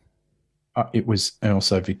Victoria. It was, and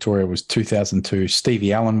also Victoria was 2002.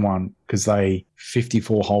 Stevie Allen won because they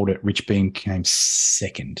 54 holed it. Rich Beam came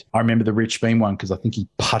second. I remember the Rich Beam one because I think he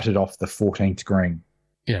putted off the 14th green.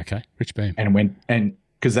 Yeah, okay, Rich Beam. And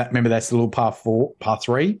because remember that's the little par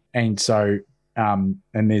 3, and so and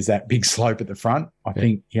there's that big slope at the front. I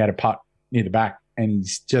think he had a putt near the back, and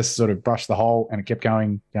he's just sort of brushed the hole, and it kept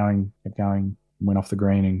going, went off the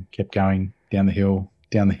green, and kept going down the hill.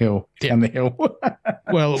 Well,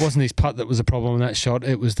 it wasn't his putt that was a problem in that shot.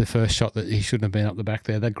 It was the first shot that he shouldn't have been up the back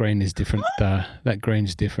there. That green is different. That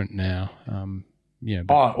green's different now.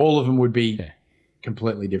 All of them would be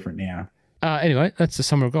completely different now. Anyway, that's the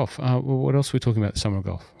Summer of Golf. What else are we talking about the Summer of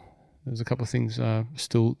Golf? There's a couple of things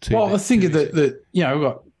still to... Well, I think of we've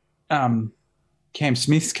got Cam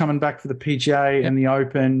Smith's coming back for the PGA and the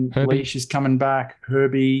Open. Leash is coming back.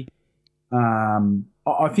 Herbie.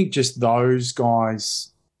 I think just those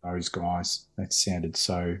guys, that sounded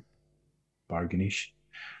so boganish.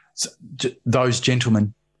 So, those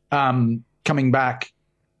gentlemen coming back,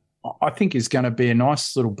 I think is going to be a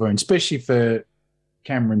nice little boon, especially for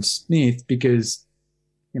Cameron Smith because,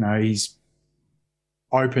 he's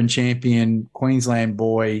Open champion, Queensland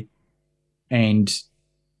boy, and,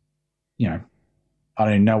 I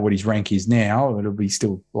don't know what his rank is now. It'll be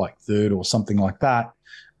still like 3rd or something like that.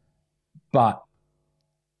 But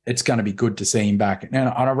it's going to be good to see him back. And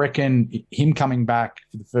I reckon him coming back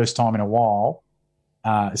for the first time in a while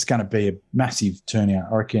is going to be a massive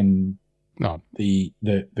turnout. I reckon the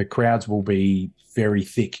crowds will be very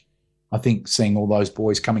thick. I think seeing all those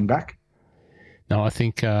boys coming back. No, I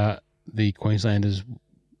think the Queenslanders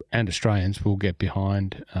and Australians will get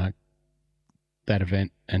behind that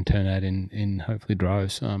event and turn out in hopefully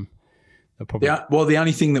droves. The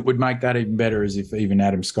only thing that would make that even better is if even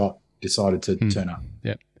Adam Scott decided to turn up.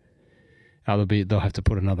 Yep. They'll have to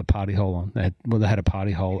put another party hole on. They had a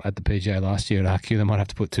party hole at the PGA last year at RQ. They might have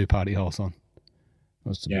to put 2 party holes on.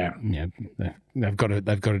 They've got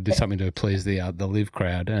to do something to please the live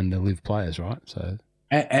crowd and the live players, right? So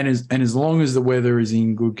and as long as the weather is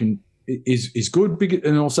in good is good,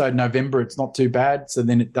 and also November it's not too bad. So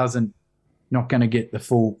then it not going to get the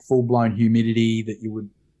full blown humidity that you would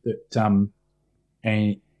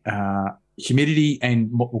humidity and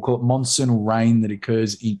what we'll call it monsoonal rain that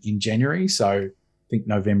occurs in January. So I think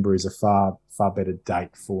November is a far better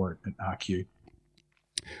date for it at RQ.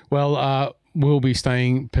 Well, we'll be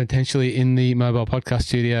staying potentially in the mobile podcast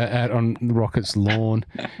studio out on the Rocket's lawn.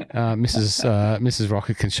 Mrs.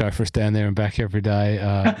 Rocket can chauffeur us down there and back every day.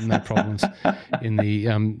 No problems. In the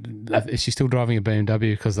is she still driving a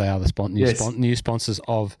BMW, because they are the new sponsors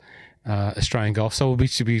of Australian Golf? So we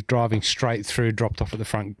should be driving straight through, dropped off at the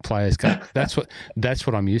front players' gate. That's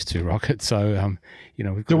what I'm used to, Rocket. So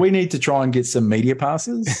do we need to try and get some media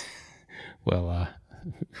passes? Well,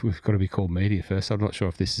 we've got to be called media first. I'm not sure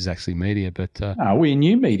if this is actually media, but we're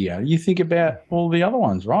new media. You think about all the other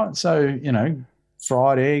ones, right? So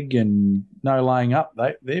Fried Egg and No Laying Up,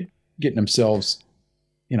 they're getting themselves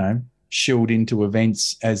shilled into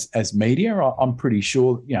events as media. I'm pretty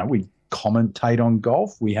sure we commentate on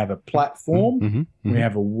golf. We have a platform. We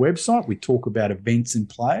have a website. We talk about events and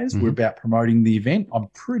players. We're about promoting the event. I'm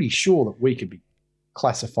pretty sure that we could be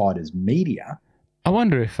classified as media. I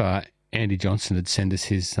wonder if Andy Johnson would send us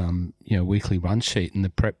his weekly run sheet and the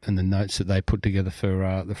prep and the notes that they put together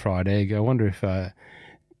for the Fried Egg. I wonder if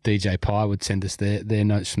DJ Pye would send us their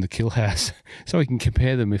notes from the Kill House so we can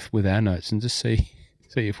compare them with our notes and just see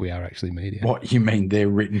if we are actually media. What, you mean they're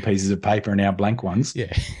written pieces of paper and our blank ones?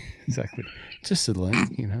 Yeah, exactly. Just to learn,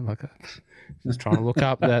 just trying to look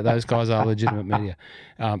up that those guys are legitimate media.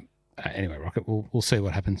 Anyway, Rocket, we'll see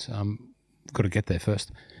what happens. Got to get there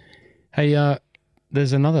first. Hey,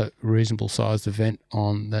 there's another reasonable sized event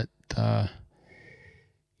on that.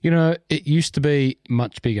 It used to be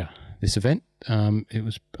much bigger, this event. It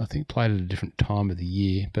was, I think, played at a different time of the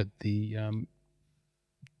year, but the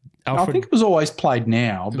I think it was always played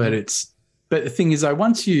now, but the thing is though,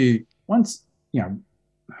 once hang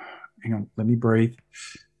on, let me breathe.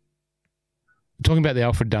 Talking about the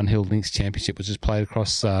Alfred Dunhill Links Championship, which is played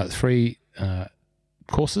across three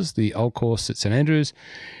courses: the Old Course at St Andrews,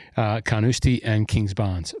 Carnoustie and Kings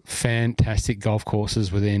Barnes. Fantastic golf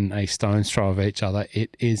courses within a stone's throw of each other.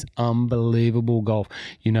 It is unbelievable golf.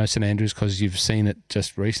 St Andrews because you've seen it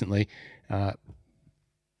just recently.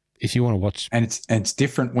 If you want to watch, and it's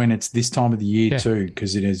different when it's this time of the year too,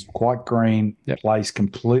 because it is quite green. Plays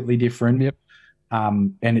completely different.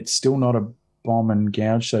 And it's still not a bomb and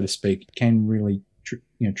gouge, so to speak. It can really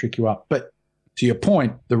trick you up. But to your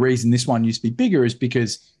point, the reason this one used to be bigger is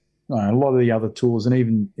because a lot of the other tours and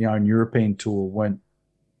even the own European tour weren't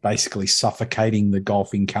basically suffocating the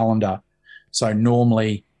golfing calendar. So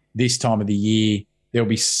normally this time of the year there'll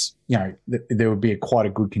be there would be quite a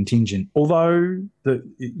good contingent. Although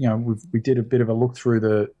we did a bit of a look through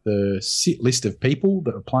the sit list of people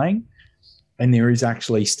that are playing, and there is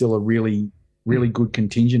actually still a really good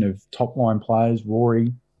contingent of top line players.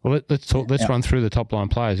 Rory. Well, let's run through the top line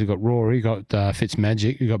players. We've got Rory, we've got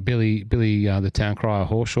Fitzmagic, we've got Billy, the town crier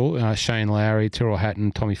Horshaw, Shane Lowry, Tyrrell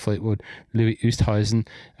Hatton, Tommy Fleetwood, Louis Oosthuizen,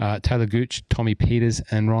 Taylor Gooch, Tommy Peters,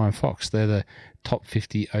 and Ryan Fox. They're the top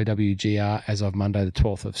 50 OWGR as of Monday, the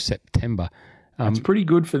 12th of September. It's pretty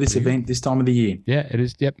good for this event this time of the year. Yeah, it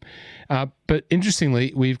is. Yep. But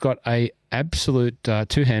interestingly, we've got a absolute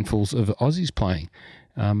two handfuls of Aussies playing,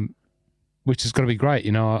 which has got to be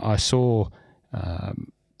great. I saw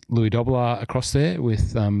Louis Doblar across there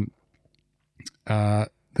with the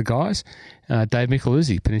guys. Dave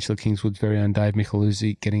Micheluzzi, Peninsula Kingswood's very own Dave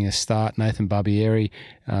Micheluzzi, getting a start. Nathan Barbieri,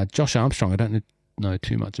 Josh Armstrong. I don't know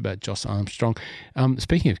too much about Josh Armstrong.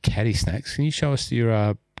 Speaking of caddy snacks, can you show us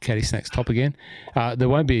your caddy snacks top again? There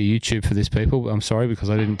won't be a YouTube for this, people. I'm sorry because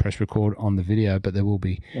I didn't press record on the video, but there will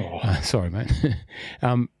be. Sorry, mate.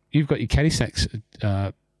 You've got your caddy snacks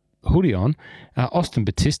hoodie on. Austin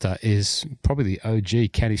Batista is probably the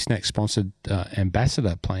OG Caddy Snack sponsored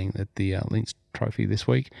ambassador playing at the Lynx Trophy this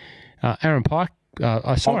week. Aaron Pike,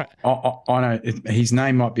 I saw it. I know his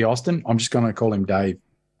name might be Austin. I'm just going to call him Dave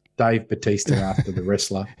Batista after the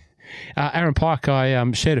wrestler. Aaron Pike, I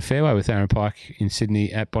shared a fairway with Aaron Pike in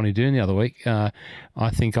Sydney at Bonnie Doon the other week. I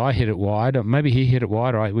think I hit it wide, or maybe he hit it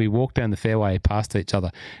wide. Right? We walked down the fairway past each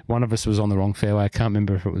other. One of us was on the wrong fairway. I can't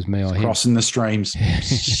remember if it was me or him. Crossing the streams.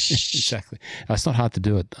 Exactly. It's not hard to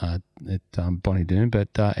do it at Bonnie Doon, but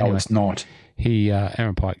anyway. No, it's not.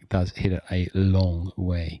 Aaron Pike does hit it a long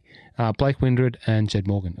way. Blake Windred and Jed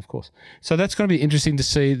Morgan, of course. So that's going to be interesting to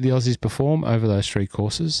see the Aussies perform over those three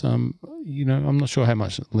courses. I'm not sure how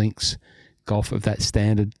much links golf of that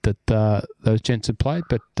standard that those gents have played,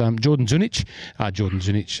 but Jordan Zunic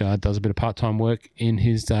does a bit of part-time work in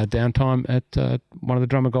his downtime at one of the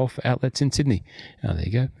Drummer Golf outlets in Sydney. There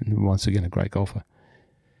you go. And once again, a great golfer.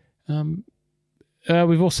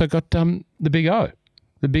 We've also got the Big O.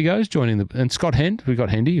 The Big O's joining and Scott Hend. We've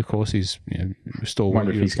got Hendy, of course. He's stalwart. I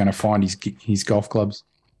wonder if he's going to find his golf clubs.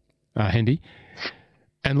 Hendy.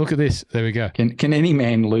 And look at this. There we go. Can any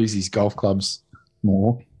man lose his golf clubs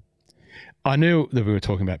more? I knew that we were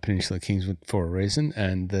talking about Peninsula Kingswood for a reason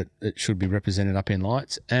and that it should be represented up in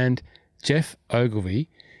lights. And Jeff Ogilvy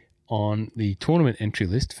on the tournament entry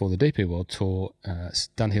list for the DP World Tour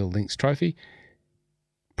Dunhill Links Trophy,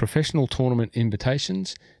 professional tournament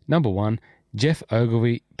invitations, number 1, Jeff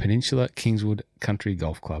Ogilvy, Peninsula Kingswood Country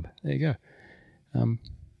Golf Club. There you go.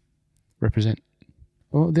 Represent.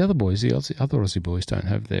 Well, the other boys, other Aussie boys don't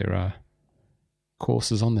have their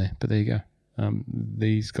courses on there, but there you go.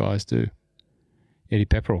 These guys do. Eddie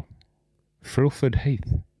Pepperell, Frilford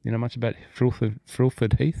Heath. You know much about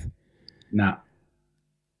Frilford Heath? No.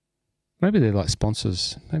 Maybe they're like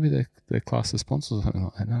sponsors. Maybe they're classed as sponsors or something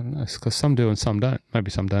like that. I don't know. Because some do and some don't. Maybe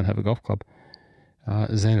some don't have a golf club.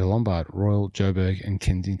 Xander Lombard, Royal Joburg and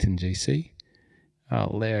Kensington GC.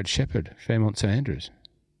 Laird Shepherd, Fairmont St Andrews.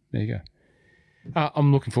 There you go.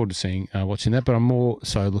 I'm looking forward to watching that, but I'm more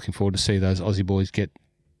so looking forward to see those Aussie boys get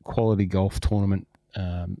quality golf tournament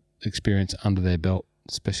experience under their belt,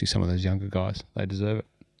 especially some of those younger guys. They deserve it.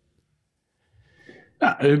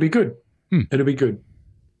 It'll be good. It'll be good.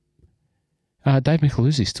 Dave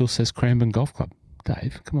Micheluzzi still says Cranbourne Golf Club.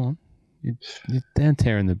 Dave, come on. You're down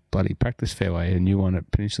tearing the bloody practice fairway and you one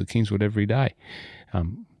at Peninsula Kingswood every day.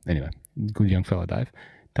 Anyway, good young fella, Dave.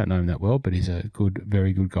 Don't know him that well, but he's a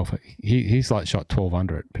very good golfer. He's like shot 12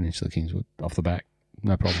 under at Peninsula Kingswood off the back.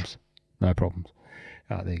 No problems. No problems.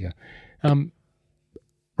 There you go.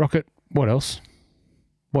 Rocket, what else?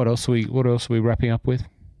 What else are we wrapping up with?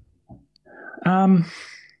 I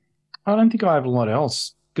don't think I have a lot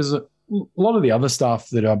else because a lot of the other stuff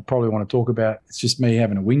that I probably want to talk about, it's just me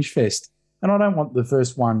having a whinge fest. And I don't want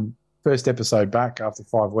the first episode back after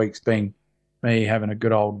 5 weeks being me having a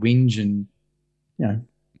good old whinge and,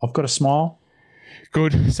 I've got a smile.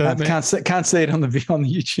 Good. So I can't see it on the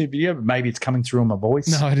YouTube video, but maybe it's coming through on my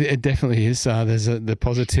voice. No, it definitely is. The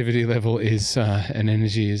positivity level is and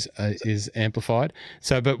energy is amplified.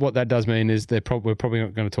 So, but what that does mean is we're probably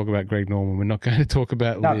not going to talk about Greg Norman. We're not going to talk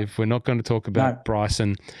about Liv. We're not going to talk about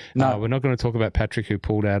Bryson. No, we're not going to talk about Patrick, who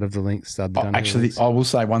pulled out of the links. Actually, I will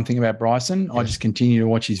say one thing about Bryson. Yes. I just continue to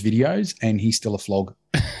watch his videos, and he's still a flog.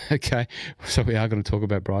 Okay, so we are going to talk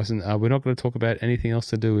about Bryson. We're not going to talk about anything else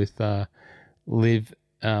to do with Liv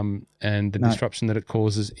and the disruption that it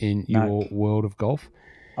causes in your world of golf.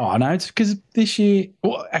 Oh, no, it's because this year,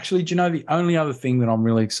 well, actually, do you know the only other thing that I'm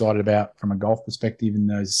really excited about from a golf perspective, even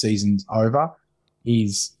though the season's over,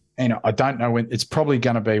 is, I don't know when, it's probably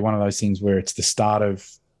going to be one of those things where it's the start of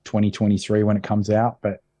 2023 when it comes out,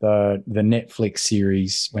 but the Netflix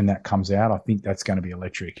series, when that comes out, I think that's going to be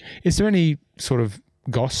electric. Is there any sort of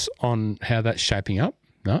goss on how that's shaping up?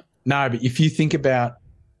 No? No, but if you think about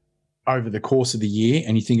over the course of the year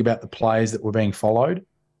and you think about the players that were being followed,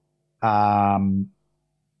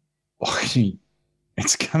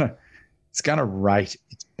 it's gonna rate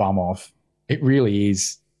its bum off. It really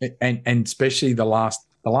is. And especially the last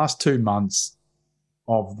 2 months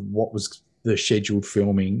of what was the scheduled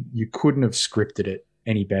filming, you couldn't have scripted it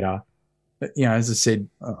any better. But, as I said,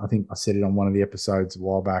 I think I said it on one of the episodes a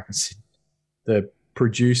while back. I said the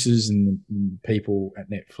producers and people at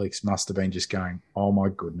Netflix must have been just going, oh my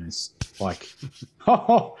goodness, like,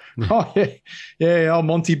 Monty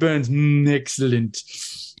Burns, excellent.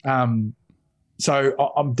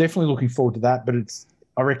 So I'm definitely looking forward to that, but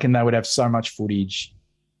I reckon they would have so much footage,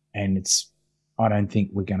 and I don't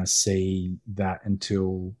think we're going to see that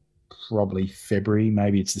until probably February.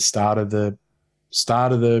 Maybe it's the start of the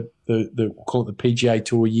we'll call it the PGA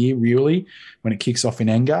Tour year, really, when it kicks off in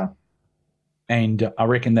Angar. And I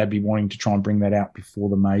reckon they'd be wanting to try and bring that out before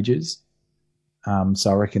the majors. So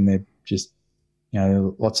I reckon they're just,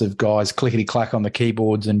 lots of guys clickety-clack on the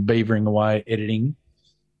keyboards and beavering away editing.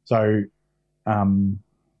 So,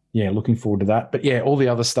 looking forward to that. But, all the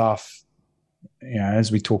other stuff,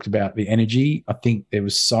 as we talked about, the energy, I think there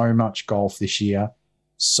was so much golf this year,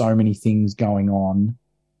 so many things going on.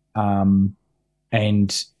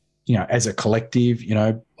 And, as a collective,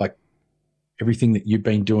 like, everything that you've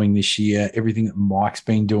been doing this year, everything that Mike's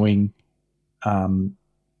been doing,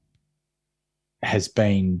 has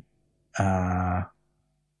been, I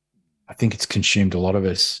think it's consumed a lot of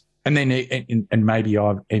us. And then, and maybe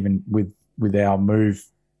I've even with our move,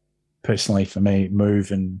 personally for me,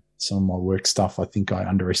 move and some of my work stuff, I think I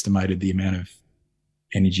underestimated the amount of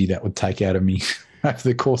energy that would take out of me over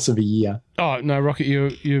the course of a year. Oh no, Rocket,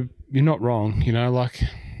 you're not wrong.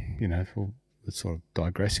 It's sort of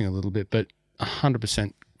digressing a little bit, but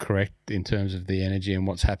 100% correct in terms of the energy and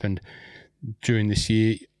what's happened during this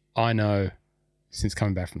year. I know since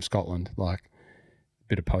coming back from Scotland, like a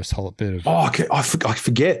bit of post-holiday, I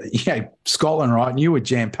forget. Yeah, Scotland, right? And you were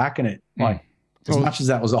jam-packing it. Like, as much as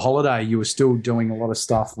that was a holiday, you were still doing a lot of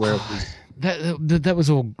stuff where it was that was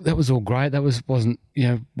all great. That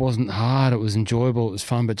wasn't hard. It was enjoyable. It was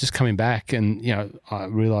fun. But just coming back and I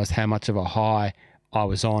realised how much of a high I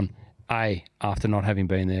was on. A, after not having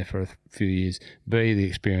been there for a few years. B, the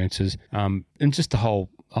experiences. And just the whole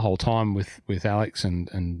time with Alex and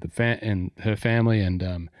and her family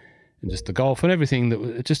and just the golf and everything. That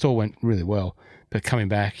it just all went really well. But coming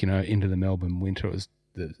back, into the Melbourne winter,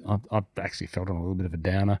 I actually felt on a little bit of a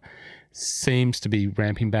downer. Seems to be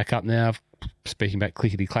ramping back up now. Speaking about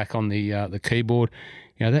clickety clack on the keyboard,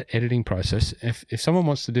 that editing process. If someone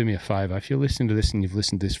wants to do me a favour, if you're listening to this and you've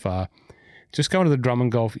listened this far, just go to the Drum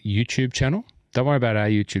and Golf YouTube channel. Don't worry about our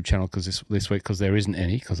YouTube channel because this week, because there isn't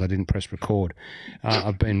any, because I didn't press record.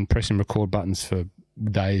 I've been pressing record buttons for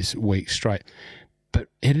days, weeks straight. But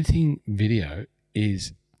editing video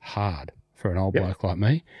is hard for an old bloke like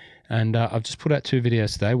me. And I've just put out 2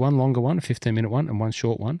 videos today, one longer one, a 15-minute one, and one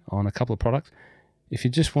short one on a couple of products. If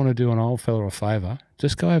you just want to do an old fella a favour,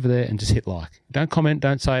 just go over there and just hit like. Don't comment,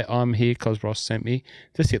 don't say I'm here because Ross sent me.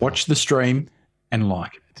 Just hit Watch the stream and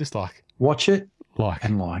like. Just like. Watch it, like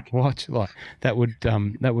and like. Watch, like. That would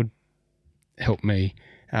help me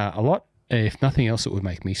a lot. If nothing else, it would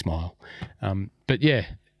make me smile. But yeah,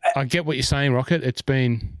 I get what you're saying, Rocket. It's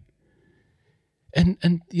been, and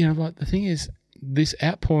like the thing is, this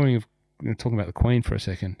outpouring of talking about the Queen for a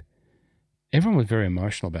second, everyone was very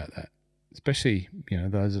emotional about that, especially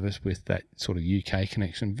those of us with that sort of UK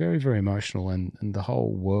connection. Very, very emotional, and the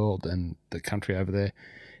whole world and the country over there.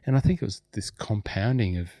 And I think it was this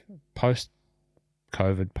compounding of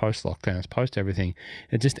post-COVID, post-lockdowns, post-everything.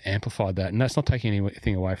 It just amplified that. And that's not taking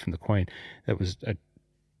anything away from the Queen. That was,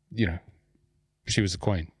 she was the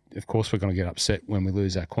Queen. Of course, we're going to get upset when we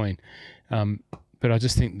lose our Queen. But I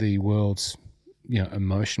just think the world's,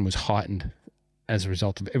 emotion was heightened as a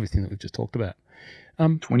result of everything that we've just talked about.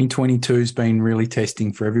 2022 has been really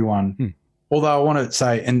testing for everyone. Although I want to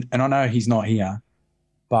say, and I know he's not here,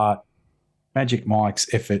 but Magic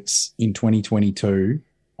Mike's efforts in 2022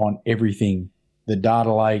 on everything, the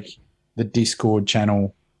data lake, the Discord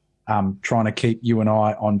channel, trying to keep you and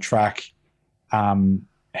I on track,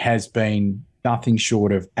 has been nothing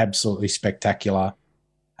short of absolutely spectacular.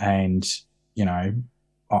 And,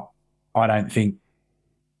 I don't think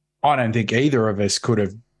either of us could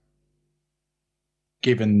have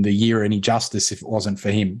given the year any justice if it wasn't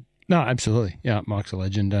for him. No, absolutely. Yeah, Mike's a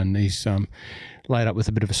legend, and he's laid up with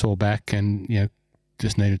a bit of a sore back, and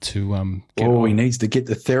just needed to. He needs to get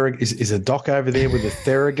the Theragun. Is a doc over there with the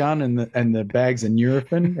Theragun and the bags of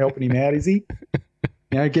Nurofen helping him out? Is he?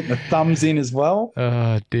 Getting the thumbs in as well.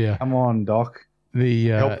 Oh dear! Come on, doc.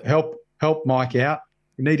 Help Mike out.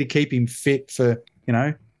 We need to keep him fit for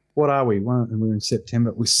What are we? We're in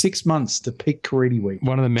September. We're 6 months to peak Caridi Week.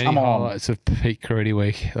 One of the many highlights of peak Caridi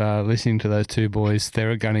Week, listening to those two boys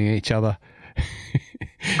Theragunning each other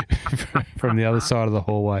from the other side of the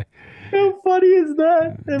hallway. How funny is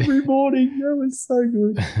that? Every morning. That was so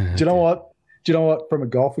good. Do you know what? From a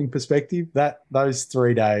golfing perspective, those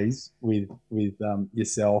 3 days with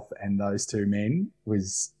yourself and those two men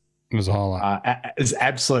was a highlight. It was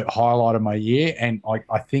absolute highlight of my year. And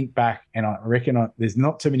I think back and I reckon there's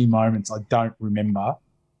not too many moments I don't remember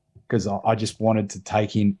because I just wanted to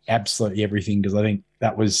take in absolutely everything because I think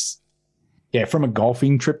that was, from a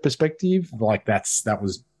golfing trip perspective, like that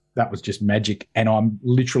was just magic. And I'm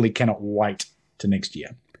literally cannot wait to next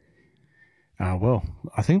year. Well,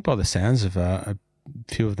 I think by the sounds of a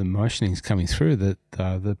few of the motionings coming through that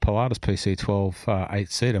the Pilatus PC12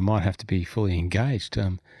 8-seater might have to be fully engaged.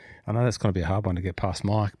 I know that's going to be a hard one to get past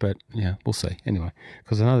Mike, but we'll see. Anyway,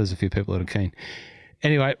 because I know there's a few people that are keen.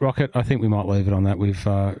 Anyway, Rocket, I think we might leave it on that. We've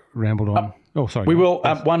rambled on. Sorry. We will.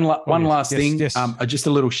 One last thing. Yes. Just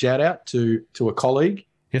a little shout out to a colleague.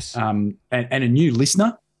 Yes. And a new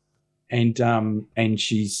listener, and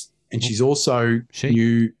she's also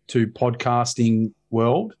new to podcasting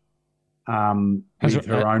world. With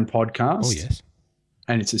her own podcast. Oh yes.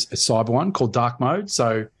 And it's a cyber one called Dark Mode.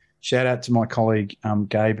 So shout out to my colleague,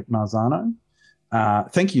 Gabe Marzano.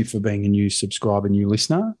 Thank you for being a new subscriber, new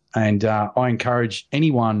listener. And I encourage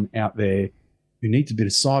anyone out there who needs a bit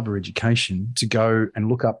of cyber education to go and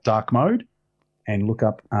look up Dark Mode and look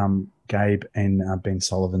up Gabe and Ben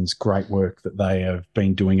Sullivan's great work that they have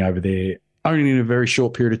been doing over there, only in a very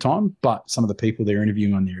short period of time, but some of the people they're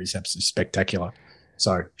interviewing on there is absolutely spectacular.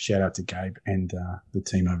 So shout out to Gabe and the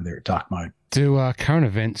team over there at Dark Mode. Do current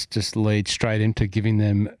events just lead straight into giving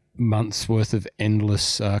them months worth of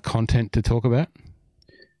endless content to talk about?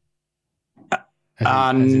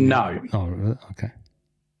 No. Oh, really? Okay.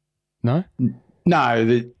 No?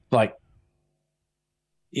 No.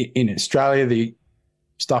 In Australia, the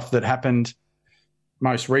stuff that happened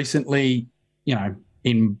most recently,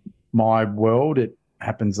 in my world, it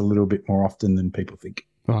happens a little bit more often than people think.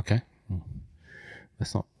 Okay.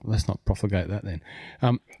 Let's not profligate that then.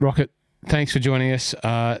 Rocket, thanks for joining us.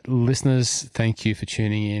 Listeners, thank you for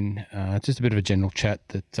tuning in. Just a bit of a general chat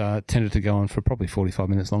that tended to go on for probably 45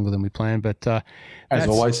 minutes longer than we planned, but as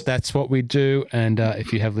always, that's what we do. And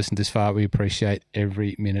if you have listened this far, we appreciate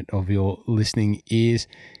every minute of your listening ears.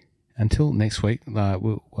 Until next week,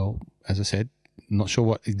 as I said, not sure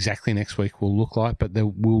what exactly next week will look like, but there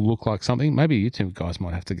will look like something. Maybe you two guys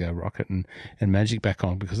might have to go Rocket and Magic back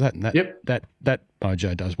on, because that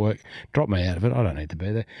mojo does work. Drop me out of it. I don't need to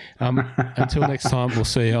be there. Until next time, we'll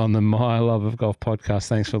see you on the My Love of Golf podcast.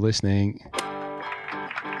 Thanks for listening.